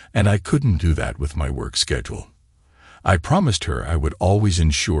 and I couldn't do that with my work schedule. I promised her I would always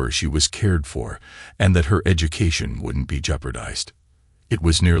ensure she was cared for and that her education wouldn't be jeopardized. It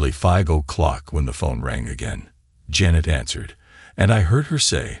was nearly 5 o'clock when the phone rang again. Janet answered, and I heard her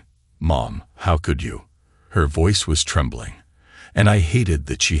say, "Mom, how could you?" Her voice was trembling, and I hated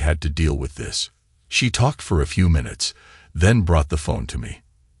that she had to deal with this. She talked for a few minutes, then brought the phone to me.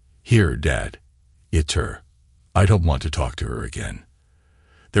 "Here, Dad. It's her. I don't want to talk to her again."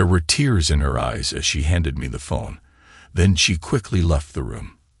 There were tears in her eyes as she handed me the phone. Then she quickly left the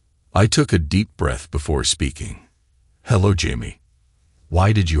room. I took a deep breath before speaking. "Hello, Jamie.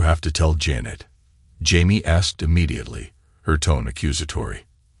 Why did you have to tell Janet?" Jamie asked immediately, her tone accusatory.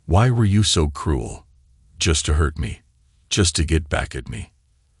 "Why were you so cruel? Just to hurt me? Just to get back at me?"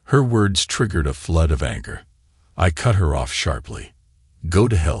 Her words triggered a flood of anger. I cut her off sharply. "Go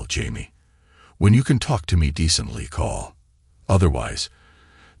to hell, Jamie. When you can talk to me decently, call. Otherwise,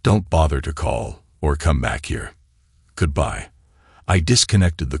 don't bother to call or come back here. Goodbye." I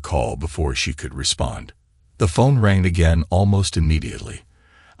disconnected the call before she could respond. The phone rang again almost immediately.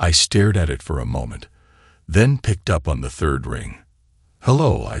 I stared at it for a moment, then picked up on the third ring.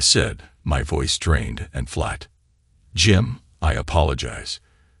 "Hello," I said, my voice strained and flat. "Jim, I apologize,"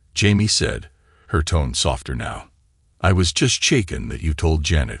 Jamie said, her tone softer now. "I was just shaken that you told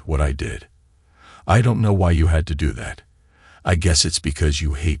Janet what I did. I don't know why you had to do that. I guess it's because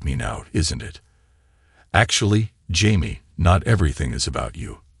you hate me now, isn't it?" "Actually, Jamie, not everything is about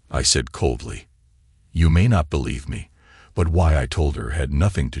you," I said coldly. "You may not believe me, but why I told her had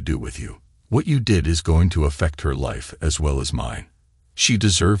nothing to do with you. What you did is going to affect her life as well as mine. She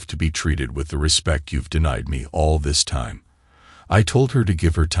deserved to be treated with the respect you've denied me all this time. I told her to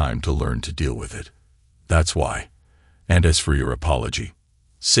give her time to learn to deal with it. That's why. And as for your apology,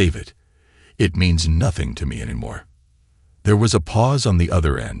 save it. It means nothing to me anymore." There was a pause on the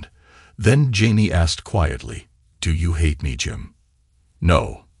other end. Then Jamie asked quietly, "Do you hate me, Jim?"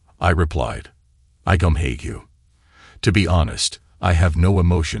 "No," I replied. "I don't hate you. To be honest, I have no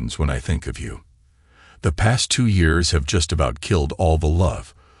emotions when I think of you. The past 2 years have just about killed all the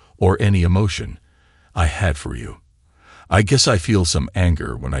love, or any emotion, I had for you. I guess I feel some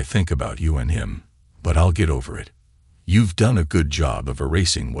anger when I think about you and him, but I'll get over it. You've done a good job of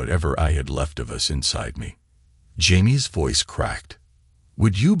erasing whatever I had left of us inside me." Jamie's voice cracked.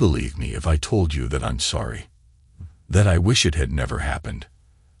 "Would you believe me if I told you that I'm sorry? That I wish it had never happened?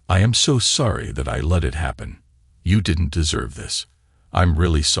 I am so sorry that I let it happen. You didn't deserve this. I'm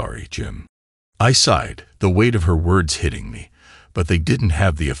really sorry, Jim." I sighed, the weight of her words hitting me, but they didn't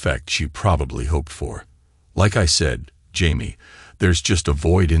have the effect she probably hoped for. "Like I said, Jamie, there's just a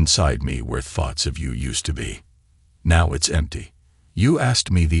void inside me where thoughts of you used to be. Now it's empty. You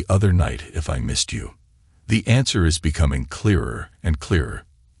asked me the other night if I missed you. The answer is becoming clearer and clearer.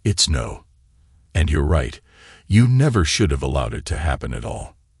 It's no. And you're right. You never should have allowed it to happen at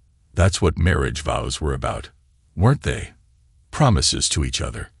all. That's what marriage vows were about, weren't they? Promises to each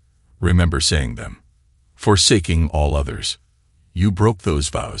other. Remember saying them. Forsaking all others. You broke those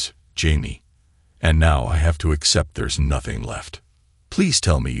vows, Jamie. And now I have to accept there's nothing left. Please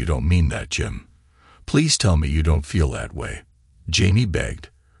tell me you don't mean that, Jim. Please tell me you don't feel that way," Jamie begged,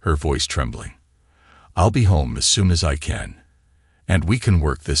 her voice trembling. "I'll be home as soon as I can, and we can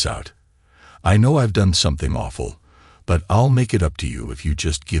work this out. I know I've done something awful, but I'll make it up to you if you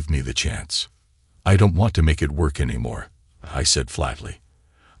just give me the chance." "I don't want to make it work anymore," I said flatly.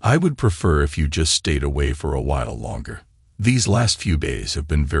 "I would prefer if you just stayed away for a while longer. These last few days have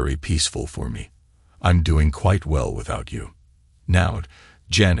been very peaceful for me. I'm doing quite well without you. Now,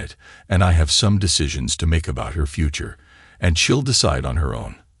 Janet and I have some decisions to make about her future, and she'll decide on her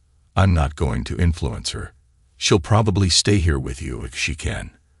own. I'm not going to influence her. She'll probably stay here with you if she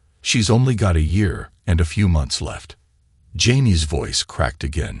can. She's only got a year and a few months left." Jamie's voice cracked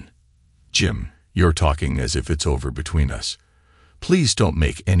again. "Jim, you're talking as if it's over between us. Please don't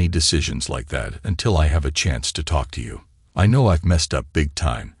make any decisions like that until I have a chance to talk to you. I know I've messed up big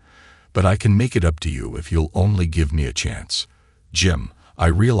time, but I can make it up to you if you'll only give me a chance. Jim, I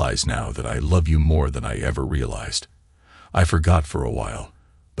realize now that I love you more than I ever realized. I forgot for a while,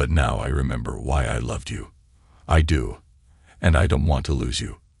 but now I remember why I loved you. I do, and I don't want to lose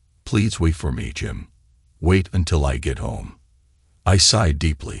you. Please wait for me, Jim. Wait until I get home." I sighed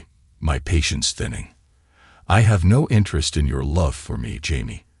deeply, my patience thinning. "I have no interest in your love for me,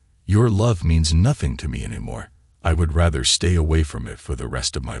 Jamie. Your love means nothing to me anymore. I would rather stay away from it for the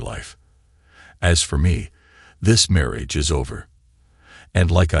rest of my life. As for me, this marriage is over. And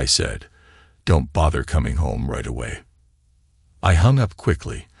like I said, don't bother coming home right away." I hung up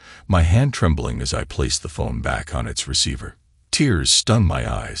quickly, my hand trembling as I placed the phone back on its receiver. Tears stung my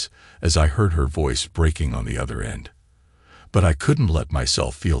eyes as I heard her voice breaking on the other end. But I couldn't let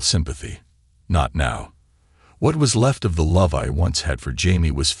myself feel sympathy. Not now. What was left of the love I once had for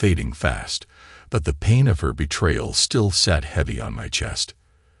Jamie was fading fast, but the pain of her betrayal still sat heavy on my chest.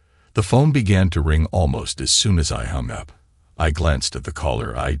 The phone began to ring almost as soon as I hung up. I glanced at the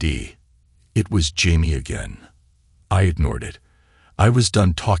caller ID. It was Jamie again. I ignored it. I was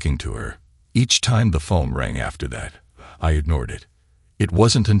done talking to her. Each time the phone rang after that, I ignored it. It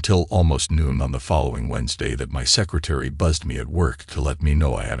wasn't until almost noon on the following Wednesday that my secretary buzzed me at work to let me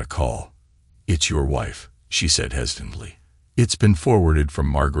know I had a call. "It's your wife," she said hesitantly. "It's been forwarded from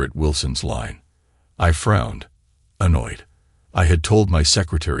Margaret Wilson's line." I frowned, annoyed. I had told my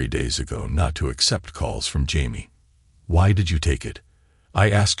secretary days ago not to accept calls from Jamie. "Why did you take it?" I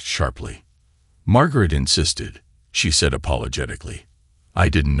asked sharply. "Margaret insisted," she said apologetically. I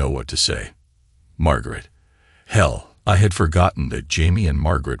didn't know what to say. Margaret. Hell, I had forgotten that Jamie and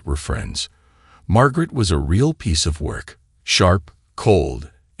Margaret were friends. Margaret was a real piece of work, sharp,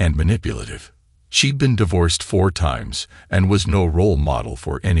 cold, and manipulative. She'd been divorced 4 times and was no role model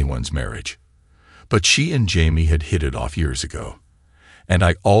for anyone's marriage. But she and Jamie had hit it off years ago, and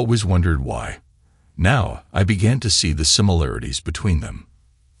I always wondered why. Now I began to see the similarities between them.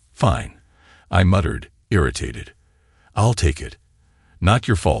 "Fine," I muttered, irritated. "I'll take it. Not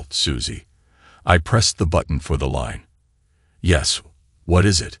your fault, Susie." I pressed the button for the line. "Yes, what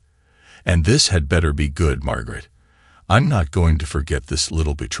is it? And this had better be good, Margaret. I'm not going to forget this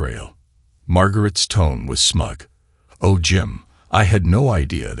little betrayal." Margaret's tone was smug. "Oh, Jim, I had no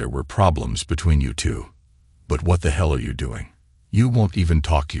idea there were problems between you two. But what the hell are you doing? You won't even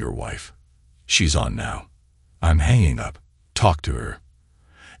talk to your wife. She's on now." I'm hanging up. Talk to her.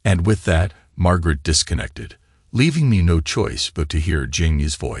 And with that, Margaret disconnected, leaving me no choice but to hear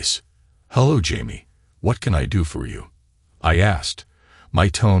Jamie's voice. "Hello, Jamie. What can I do for you?" I asked, my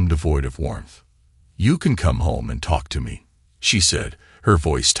tone devoid of warmth. "You can come home and talk to me," she said, her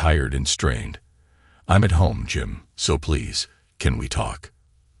voice tired and strained. "I'm at home, Jim, so please, can we talk?"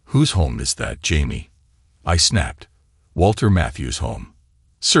 "Whose home is that, Jamie?" I snapped. "Walter Matthews' home.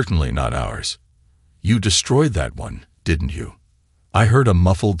 Certainly not ours. You destroyed that one, didn't you?" I heard a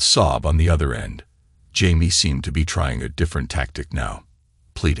muffled sob on the other end. Jamie seemed to be trying a different tactic now,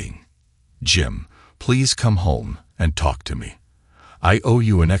 pleading. "Jim, please come home and talk to me. I owe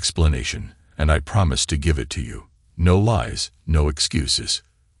you an explanation, and I promise to give it to you. No lies, no excuses.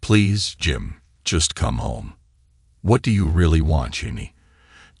 Please, Jim, just come home." "What do you really want, Jamie?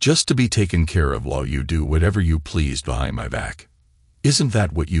 Just to be taken care of while you do whatever you please behind my back? Isn't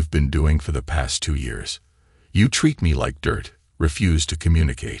that what you've been doing for the past 2 years? You treat me like dirt, refuse to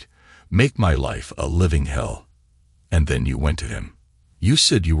communicate, make my life a living hell. And then you went to him. You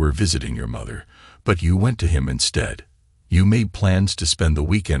said you were visiting your mother, but you went to him instead. You made plans to spend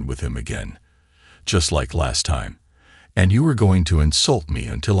the weekend with him again, just like last time. And you were going to insult me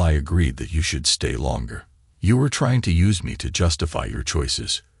until I agreed that you should stay longer. You were trying to use me to justify your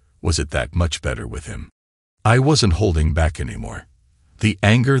choices. Was it that much better with him?" I wasn't holding back anymore. The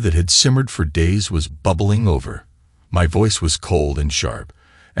anger that had simmered for days was bubbling over. My voice was cold and sharp,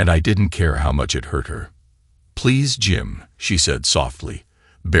 and I didn't care how much it hurt her. "Please, Jim," she said softly,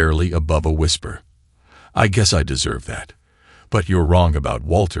 barely above a whisper. "I guess I deserve that. But you're wrong about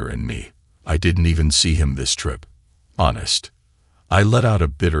Walter and me. I didn't even see him this trip. Honest." I let out a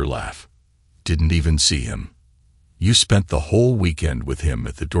bitter laugh. "Didn't even see him? You spent the whole weekend with him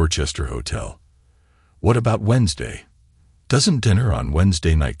at the Dorchester Hotel. What about Wednesday? Doesn't dinner on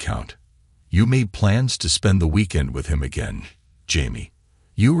Wednesday night count? You made plans to spend the weekend with him again, Jamie.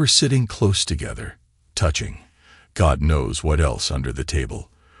 You were sitting close together, touching, God knows what else under the table.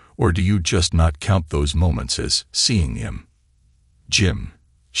 Or do you just not count those moments as seeing him?" "Jim,"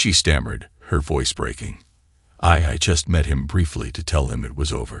 she stammered, her voice breaking. I just met him briefly to tell him it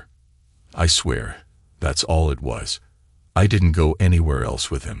was over. I swear, that's all it was. I didn't go anywhere else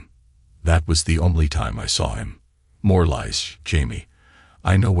with him. That was the only time I saw him." "More lies, Jamie.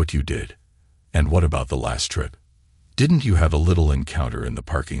 I know what you did. And what about the last trip? Didn't you have a little encounter in the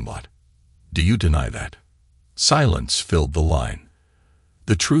parking lot? Do you deny that?" Silence filled the line.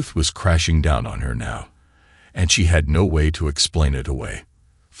 The truth was crashing down on her now, and she had no way to explain it away.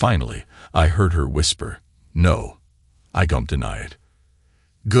 Finally, I heard her whisper, "No, I don't deny it."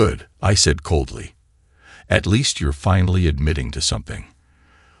 "Good," I said coldly. "At least you're finally admitting to something.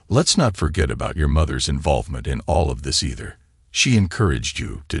 Let's not forget about your mother's involvement in all of this either. She encouraged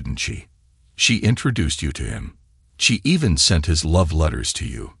you, didn't she? She introduced you to him. She even sent his love letters to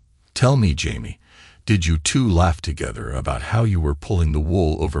you. Tell me, Jamie, did you two laugh together about how you were pulling the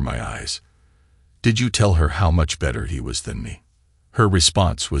wool over my eyes? Did you tell her how much better he was than me?" Her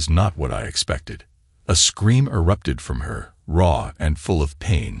response was not what I expected. A scream erupted from her, raw and full of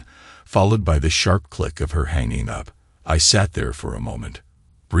pain, followed by the sharp click of her hanging up. I sat there for a moment,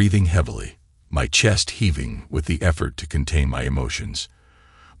 breathing heavily, my chest heaving with the effort to contain my emotions.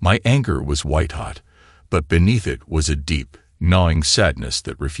 My anger was white-hot, but beneath it was a deep, gnawing sadness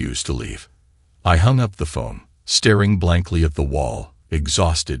that refused to leave. I hung up the phone, staring blankly at the wall,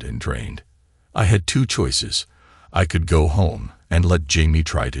 exhausted and drained. I had two choices. I could go home and let Jamie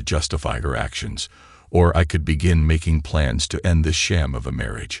try to justify her actions, or I could begin making plans to end this sham of a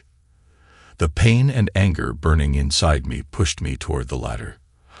marriage. The pain and anger burning inside me pushed me toward the latter.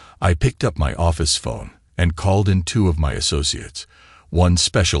 I picked up my office phone and called in two of my associates, one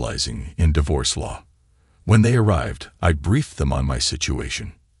specializing in divorce law. When they arrived, I briefed them on my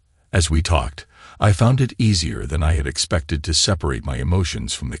situation. As we talked, I found it easier than I had expected to separate my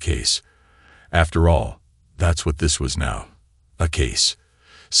emotions from the case. After all, that's what this was now. A case.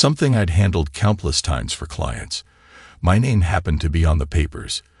 Something I'd handled countless times for clients. My name happened to be on the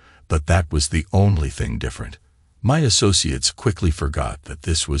papers, but that was the only thing different. My associates quickly forgot that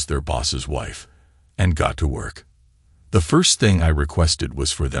this was their boss's wife, and got to work. The first thing I requested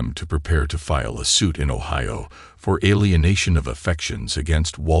was for them to prepare to file a suit in Ohio for alienation of affections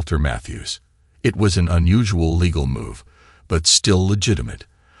against Walter Matthews. It was an unusual legal move, but still legitimate.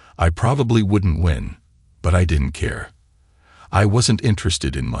 I probably wouldn't win, but I didn't care. I wasn't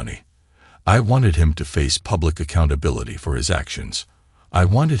interested in money. I wanted him to face public accountability for his actions. I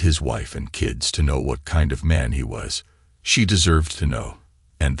wanted his wife and kids to know what kind of man he was. She deserved to know,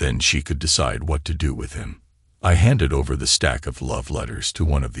 and then she could decide what to do with him. I handed over the stack of love letters to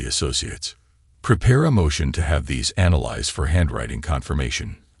one of the associates. "Prepare a motion to have these analyzed for handwriting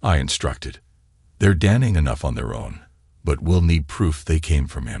confirmation," I instructed. "They're damning enough on their own, but we'll need proof they came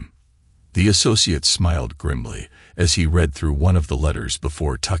from him." The associate smiled grimly as he read through one of the letters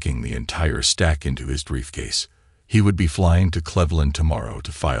before tucking the entire stack into his briefcase. He would be flying to Cleveland tomorrow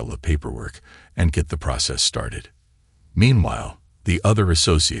to file the paperwork and get the process started. Meanwhile, the other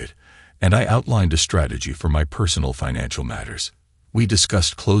associate and I outlined a strategy for my personal financial matters. We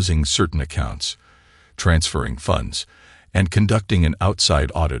discussed closing certain accounts, transferring funds, and conducting an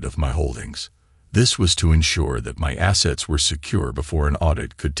outside audit of my holdings. This was to ensure that my assets were secure before an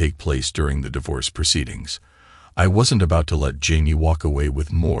audit could take place during the divorce proceedings. I wasn't about to let Jamie walk away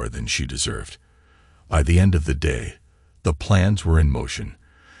with more than she deserved. By the end of the day, the plans were in motion,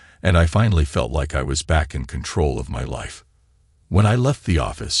 and I finally felt like I was back in control of my life. When I left the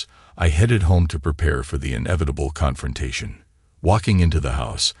office, I headed home to prepare for the inevitable confrontation. Walking into the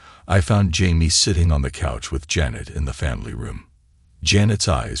house, I found Jamie sitting on the couch with Janet in the family room. Janet's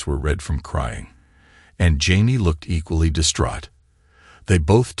eyes were red from crying, and Jamie looked equally distraught. They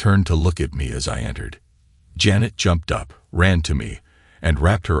both turned to look at me as I entered. Janet jumped up, ran to me, and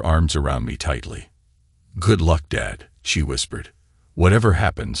wrapped her arms around me tightly. "Good luck, Dad," she whispered. "Whatever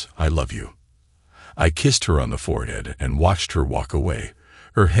happens, I love you." I kissed her on the forehead and watched her walk away,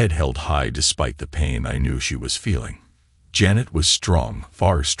 her head held high despite the pain I knew she was feeling. Janet was strong,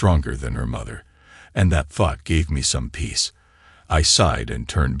 far stronger than her mother, and that thought gave me some peace. I sighed and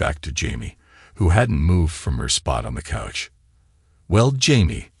turned back to Jamie, who hadn't moved from her spot on the couch. "Well,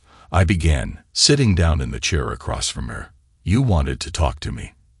 Jamie," I began, sitting down in the chair across from her, "you wanted to talk to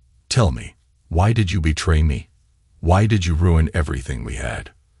me. Tell me, why did you betray me? Why did you ruin everything we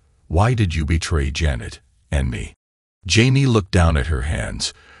had? Why did you betray Janet and me?" Jamie looked down at her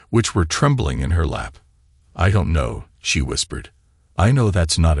hands, which were trembling in her lap. "I don't know," she whispered. "I know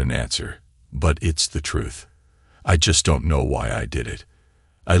that's not an answer, but it's the truth. I just don't know why I did it."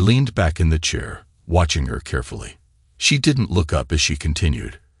 I leaned back in the chair, watching her carefully. She didn't look up as she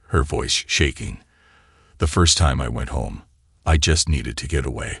continued, her voice shaking. "The first time I went home, I just needed to get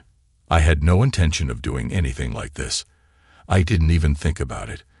away. I had no intention of doing anything like this. I didn't even think about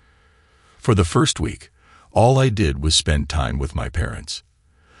it. For the first week, all I did was spend time with my parents.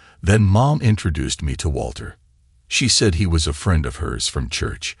 Then Mom introduced me to Walter. She said he was a friend of hers from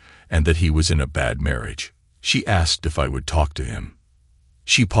church and that he was in a bad marriage. She asked if I would talk to him.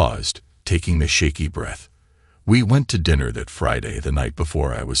 She paused, taking a shaky breath. We went to dinner that Friday, the night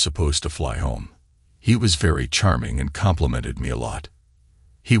before I was supposed to fly home. He was very charming and complimented me a lot.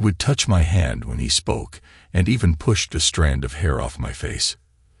 He would touch my hand when he spoke and even pushed a strand of hair off my face.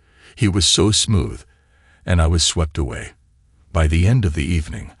 He was so smooth, and I was swept away. By the end of the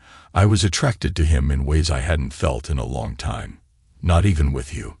evening, I was attracted to him in ways I hadn't felt in a long time. Not even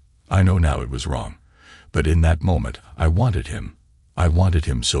with you. I know now it was wrong. But in that moment, I wanted him. I wanted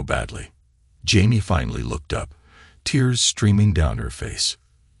him so badly. Jamie finally looked up, tears streaming down her face.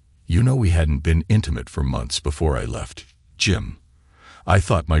 "You know we hadn't been intimate for months before I left, Jim. I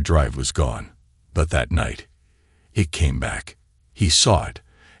thought my drive was gone. But that night, it came back. He saw it,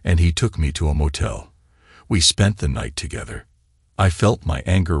 and he took me to a motel. We spent the night together. I felt my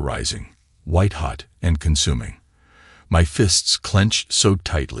anger rising, white-hot and consuming. My fists clenched so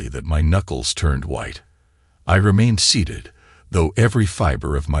tightly that my knuckles turned white. I remained seated, though every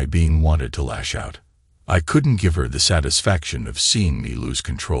fiber of my being wanted to lash out. I couldn't give her the satisfaction of seeing me lose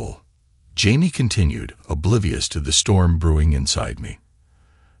control. Jamie continued, oblivious to the storm brewing inside me.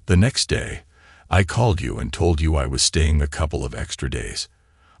 The next day, I called you and told you I was staying a couple of extra days.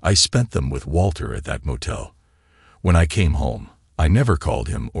 I spent them with Walter at that motel. When I came home, I never called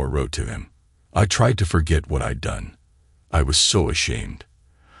him or wrote to him. I tried to forget what I'd done. I was so ashamed.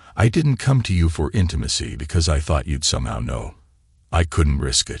 I didn't come to you for intimacy because I thought you'd somehow know. I couldn't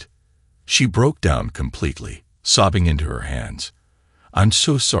risk it. She broke down completely, sobbing into her hands. I'm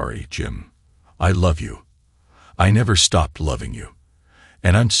so sorry, Jim. I love you. I never stopped loving you.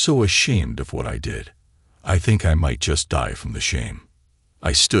 And I'm so ashamed of what I did. I think I might just die from the shame.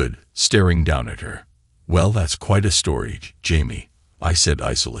 I stood, staring down at her. Well, that's quite a story, Jamie, I said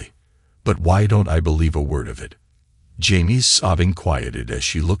icily. But why don't I believe a word of it? Jamie's sobbing quieted as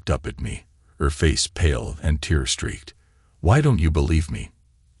she looked up at me, her face pale and tear-streaked. Why don't you believe me?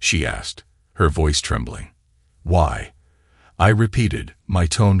 She asked, her voice trembling. Why? I repeated, my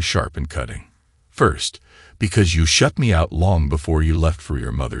tone sharp and cutting. First, because you shut me out long before you left for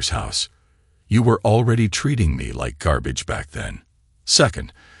your mother's house. You were already treating me like garbage back then.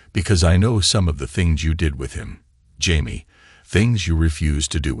 Second, because I know some of the things you did with him, Jamie, things you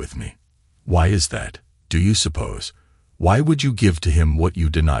refused to do with me. Why is that, do you suppose? Why would you give to him what you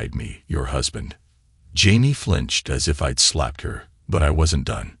denied me, your husband? Jamie flinched as if I'd slapped her, but I wasn't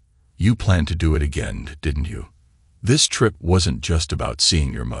done. You planned to do it again, didn't you? This trip wasn't just about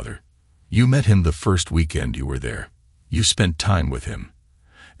seeing your mother. You met him the first weekend you were there. You spent time with him.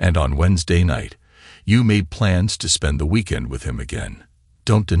 And on Wednesday night, you made plans to spend the weekend with him again.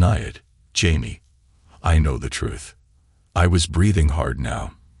 Don't deny it, Jamie. I know the truth. I was breathing hard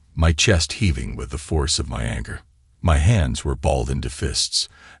now, my chest heaving with the force of my anger. My hands were balled into fists,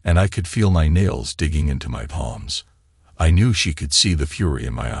 and I could feel my nails digging into my palms. I knew she could see the fury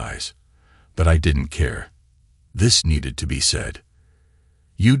in my eyes, but I didn't care. This needed to be said.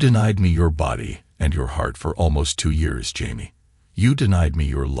 You denied me your body and your heart for almost 2 years, Jamie. You denied me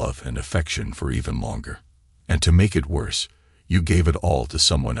your love and affection for even longer. And to make it worse, you gave it all to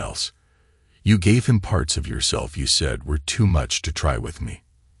someone else. You gave him parts of yourself you said were too much to try with me.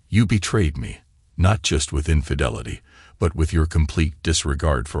 You betrayed me, not just with infidelity, but with your complete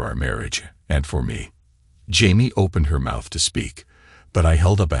disregard for our marriage and for me. Jamie opened her mouth to speak, but I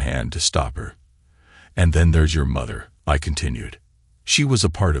held up a hand to stop her. And then there's your mother, I continued. She was a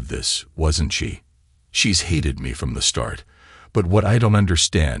part of this, wasn't she? She's hated me from the start, but what I don't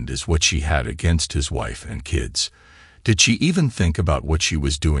understand is what she had against his wife and kids. Did she even think about what she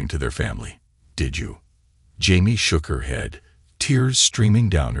was doing to their family? Did you? Jamie shook her head, tears streaming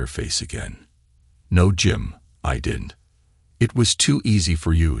down her face again. No, Jim, I didn't. It was too easy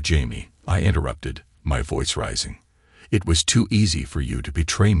for you, Jamie, I interrupted, my voice rising. It was too easy for you to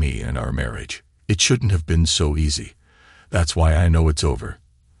betray me and our marriage. It shouldn't have been so easy. That's why I know it's over.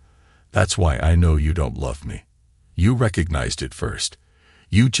 That's why I know you don't love me. You recognized it first.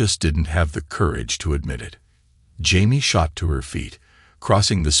 You just didn't have the courage to admit it. Jamie shot to her feet,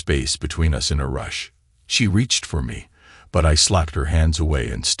 crossing the space between us in a rush. She reached for me, but I slapped her hands away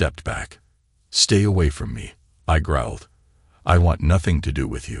and stepped back. Stay away from me, I growled. I want nothing to do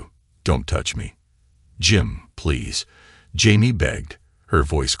with you. Don't touch me. Jim, please, Jamie begged, her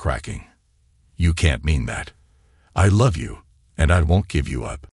voice cracking. You can't mean that. I love you, and I won't give you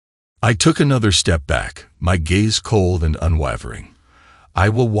up. I took another step back, my gaze cold and unwavering. I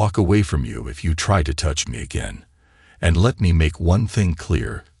will walk away from you if you try to touch me again. And let me make one thing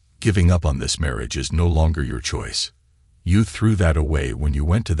clear, giving up on this marriage is no longer your choice. You threw that away when you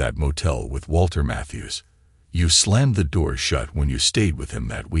went to that motel with Walter Matthews. You slammed the door shut when you stayed with him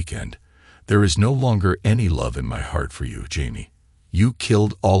that weekend. There is no longer any love in my heart for you, Jamie. You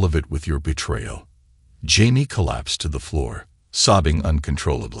killed all of it with your betrayal. Jamie collapsed to the floor, sobbing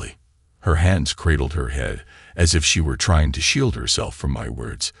uncontrollably. Her hands cradled her head, as if she were trying to shield herself from my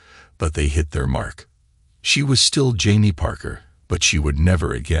words, but they hit their mark. She was still Jamie Parker, but she would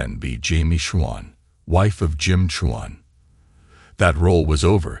never again be Jamie Schwann, wife of Jim Schwann. That role was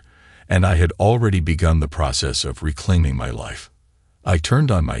over, and I had already begun the process of reclaiming my life. I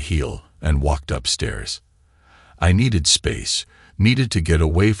turned on my heel and walked upstairs. I needed space, needed to get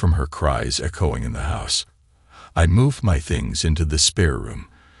away from her cries echoing in the house. I moved my things into the spare room,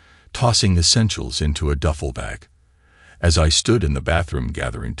 tossing essentials into a duffel bag. As I stood in the bathroom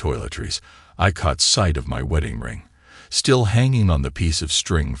gathering toiletries, I caught sight of my wedding ring, still hanging on the piece of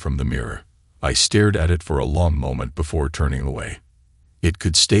string from the mirror. I stared at it for a long moment before turning away. It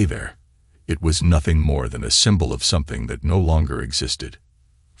could stay there. It was nothing more than a symbol of something that no longer existed.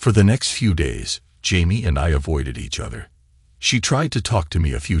 For the next few days, Jamie and I avoided each other. She tried to talk to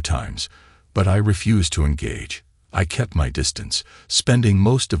me a few times, but I refused to engage. I kept my distance, spending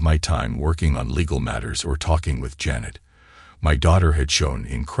most of my time working on legal matters or talking with Janet. My daughter had shown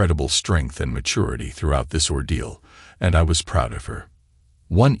incredible strength and maturity throughout this ordeal, and I was proud of her.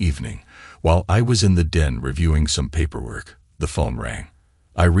 One evening, while I was in the den reviewing some paperwork, the phone rang.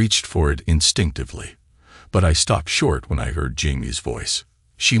 I reached for it instinctively, but I stopped short when I heard Jamie's voice.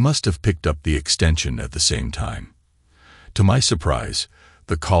 She must have picked up the extension at the same time. To my surprise,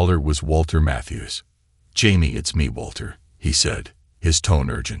 the caller was Walter Matthews. "Jamie, it's me, Walter," he said, his tone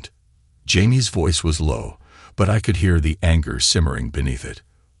urgent. Jamie's voice was low, but I could hear the anger simmering beneath it.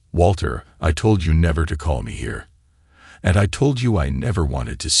 "Walter, I told you never to call me here. And I told you I never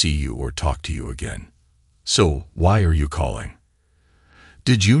wanted to see you or talk to you again. So, why are you calling?"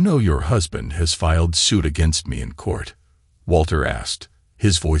 "Did you know your husband has filed suit against me in court?" Walter asked,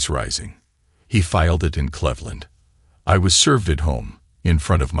 his voice rising. "He filed it in Cleveland. I was served at home, in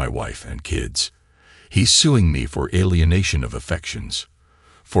front of my wife and kids. He's suing me for alienation of affections.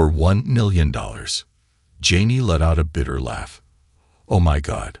 For $1 million. Jamie let out a bitter laugh. "Oh my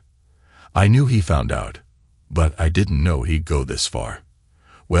God. I knew he found out, but I didn't know he'd go this far.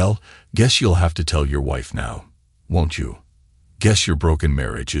 Well, guess you'll have to tell your wife now, won't you? Guess your broken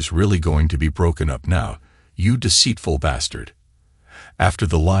marriage is really going to be broken up now, you deceitful bastard. After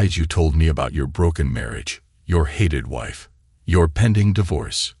the lies you told me about your broken marriage, your hated wife, your pending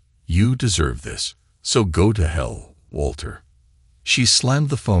divorce, you deserve this. So go to hell, Walter." She slammed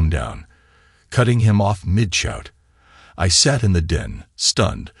the phone down, cutting him off mid-shout. I sat in the den,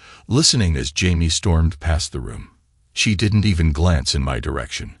 stunned, listening as Jamie stormed past the room. She didn't even glance in my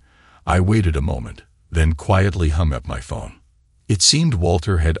direction. I waited a moment, then quietly hung up my phone. It seemed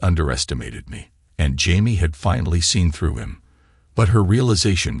Walter had underestimated me, and Jamie had finally seen through him. But her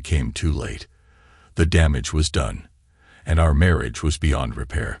realization came too late. The damage was done, and our marriage was beyond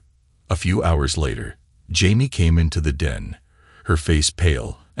repair. A few hours later, Jamie came into the den, her face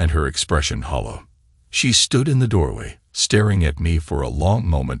pale and her expression hollow. She stood in the doorway, staring at me for a long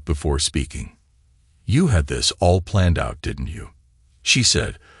moment before speaking. "You had this all planned out, didn't you?" she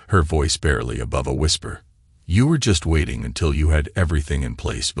said, her voice barely above a whisper. "You were just waiting until you had everything in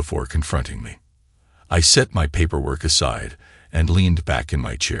place before confronting me." I set my paperwork aside and leaned back in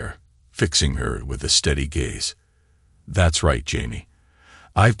my chair, fixing her with a steady gaze. "That's right, Jamie.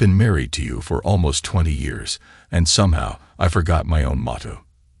 I've been married to you for almost 20 years, and somehow I forgot my own motto.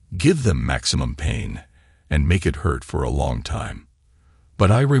 Give them maximum pain and make it hurt for a long time.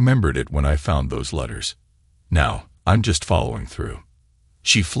 But I remembered it when I found those letters. Now, I'm just following through."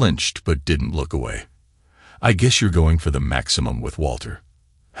 She flinched but didn't look away. "I guess you're going for the maximum with Walter.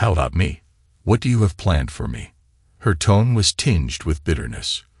 How about me? What do you have planned for me?" Her tone was tinged with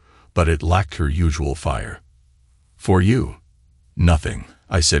bitterness, but it lacked her usual fire. "For you? Nothing,"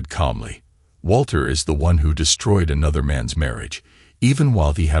 I said calmly. "Walter is the one who destroyed another man's marriage, even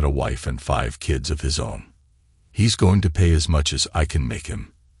while he had a wife and 5 kids of his own. He's going to pay as much as I can make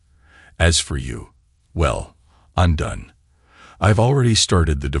him. As for you, well, I'm done. I've already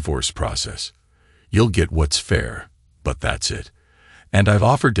started the divorce process. You'll get what's fair, but that's it. And I've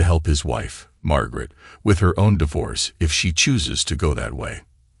offered to help his wife, Margaret, with her own divorce if she chooses to go that way.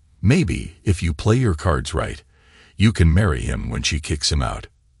 Maybe, if you play your cards right, you can marry him when she kicks him out."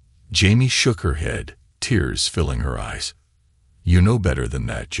 Jamie shook her head, tears filling her eyes. "You know better than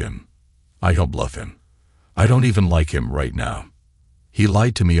that, Jim. I don't love him. I don't even like him right now. He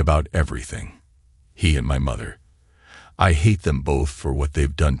lied to me about everything. He and my mother. I hate them both for what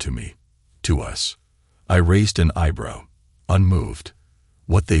they've done to me, to us." I raised an eyebrow, unmoved.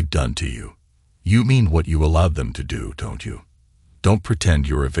 "What they've done to you? You mean what you allowed them to do, don't you? Don't pretend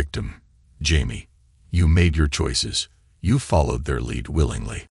you're a victim, Jamie. You made your choices. You followed their lead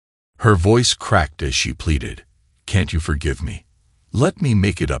willingly." Her voice cracked as she pleaded, "Can't you forgive me? Let me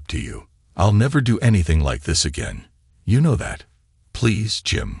make it up to you. I'll never do anything like this again. You know that. Please,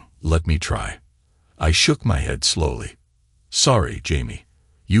 Jim, let me try." I shook my head slowly. "Sorry, Jamie.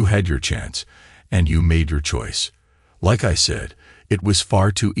 You had your chance, and you made your choice. Like I said, it was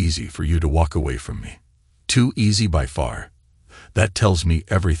far too easy for you to walk away from me. Too easy by far. That tells me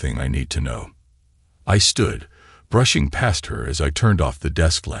everything I need to know." I stood, brushing past her as I turned off the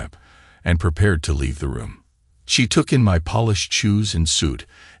desk lamp and prepared to leave the room. She took in my polished shoes and suit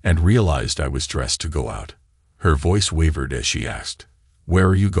and realized I was dressed to go out. Her voice wavered as she asked, "Where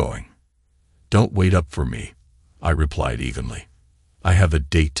are you going?" "Don't wait up for me. I replied evenly. "I have a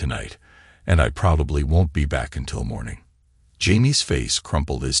date tonight, and I probably won't be back until morning." Jamie's face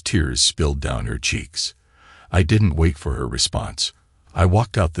crumpled as tears spilled down her cheeks. I didn't wait for her response. I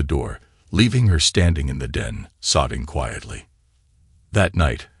walked out the door, leaving her standing in the den, sobbing quietly. That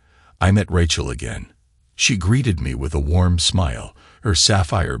night, I met Rachel again. She greeted me with a warm smile, her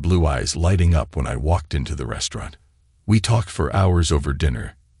sapphire blue eyes lighting up when I walked into the restaurant. We talked for hours over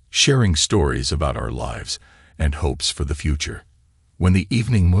dinner, sharing stories about our lives and hopes for the future. When the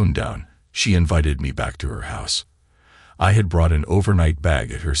evening wound down, she invited me back to her house. I had brought an overnight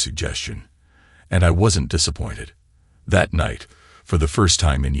bag at her suggestion, and I wasn't disappointed. That night, for the first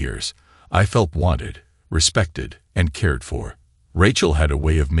time in years, I felt wanted, respected, and cared for. Rachel had a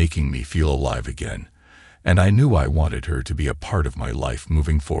way of making me feel alive again, and I knew I wanted her to be a part of my life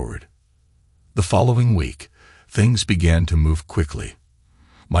moving forward. The following week, things began to move quickly.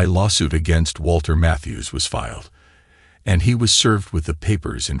 My lawsuit against Walter Matthews was filed, and he was served with the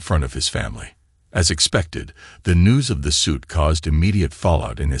papers in front of his family. As expected, the news of the suit caused immediate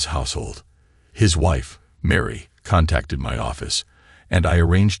fallout in his household. His wife, Mary, contacted my office, and I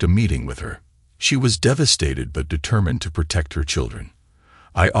arranged a meeting with her. She was devastated but determined to protect her children.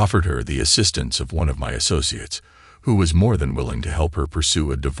 I offered her the assistance of one of my associates, who was more than willing to help her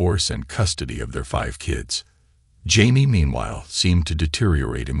pursue a divorce and custody of their 5 kids. Jamie, meanwhile, seemed to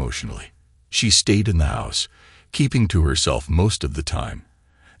deteriorate emotionally. She stayed in the house, keeping to herself most of the time,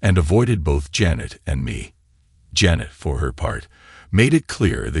 and avoided both Janet and me. Janet, for her part, made it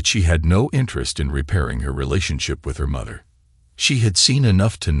clear that she had no interest in repairing her relationship with her mother. She had seen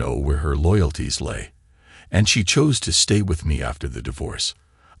enough to know where her loyalties lay, and she chose to stay with me after the divorce.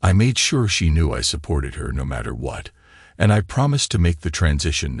 I made sure she knew I supported her no matter what, and I promised to make the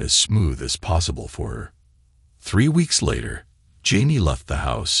transition as smooth as possible for her. 3 weeks later, Jamie left the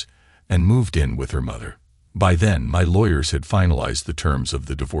house and moved in with her mother. By then, my lawyers had finalized the terms of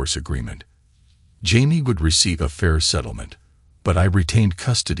the divorce agreement. Jamie would receive a fair settlement, but I retained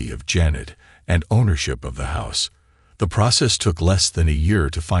custody of Janet and ownership of the house. The process took less than a year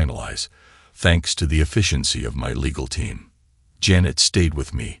to finalize, thanks to the efficiency of my legal team. Janet stayed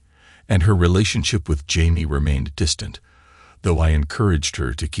with me, and her relationship with Jamie remained distant, though I encouraged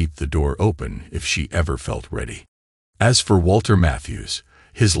her to keep the door open if she ever felt ready. As for Walter Matthews,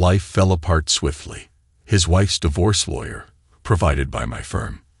 his life fell apart swiftly. His wife's divorce lawyer, provided by my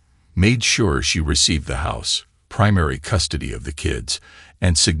firm, made sure she received the house, primary custody of the kids,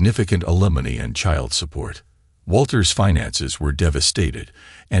 and significant alimony and child support. Walter's finances were devastated,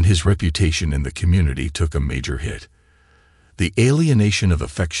 and his reputation in the community took a major hit. The alienation of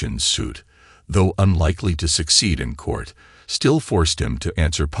affections suit, though unlikely to succeed in court, still forced him to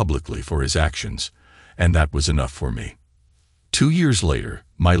answer publicly for his actions, and that was enough for me. 2 years later,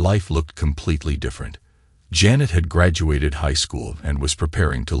 my life looked completely different. Janet had graduated high school and was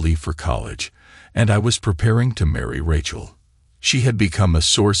preparing to leave for college, and I was preparing to marry Rachel. She had become a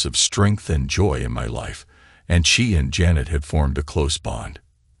source of strength and joy in my life, and she and Janet had formed a close bond.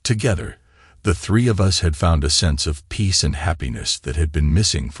 Together, the 3 of us had found a sense of peace and happiness that had been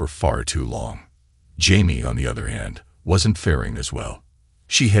missing for far too long. Jamie, on the other hand, wasn't faring as well.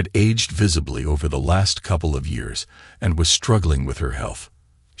 She had aged visibly over the last couple of years and was struggling with her health.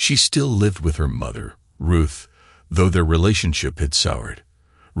 She still lived with her mother, Ruth, though their relationship had soured.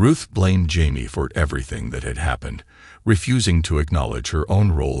 Ruth blamed Jamie for everything that had happened, refusing to acknowledge her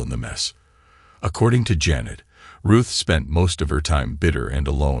own role in the mess. According to Janet, Ruth spent most of her time bitter and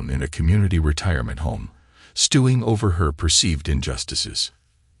alone in a community retirement home, stewing over her perceived injustices.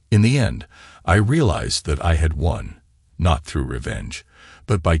 In the end, I realized that I had won, not through revenge,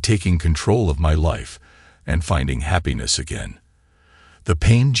 but by taking control of my life and finding happiness again. The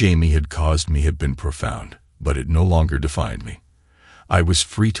pain Jamie had caused me had been profound, but it no longer defined me. I was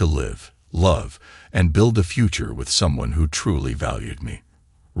free to live, love, and build a future with someone who truly valued me.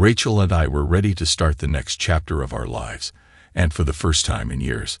 Rachel and I were ready to start the next chapter of our lives, and for the first time in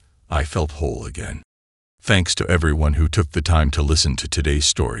years, I felt whole again. Thanks to everyone who took the time to listen to today's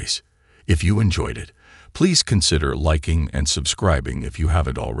stories. If you enjoyed it, please consider liking and subscribing if you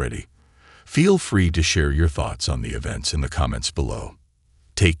haven't already. Feel free to share your thoughts on the events in the comments below.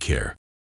 Take care.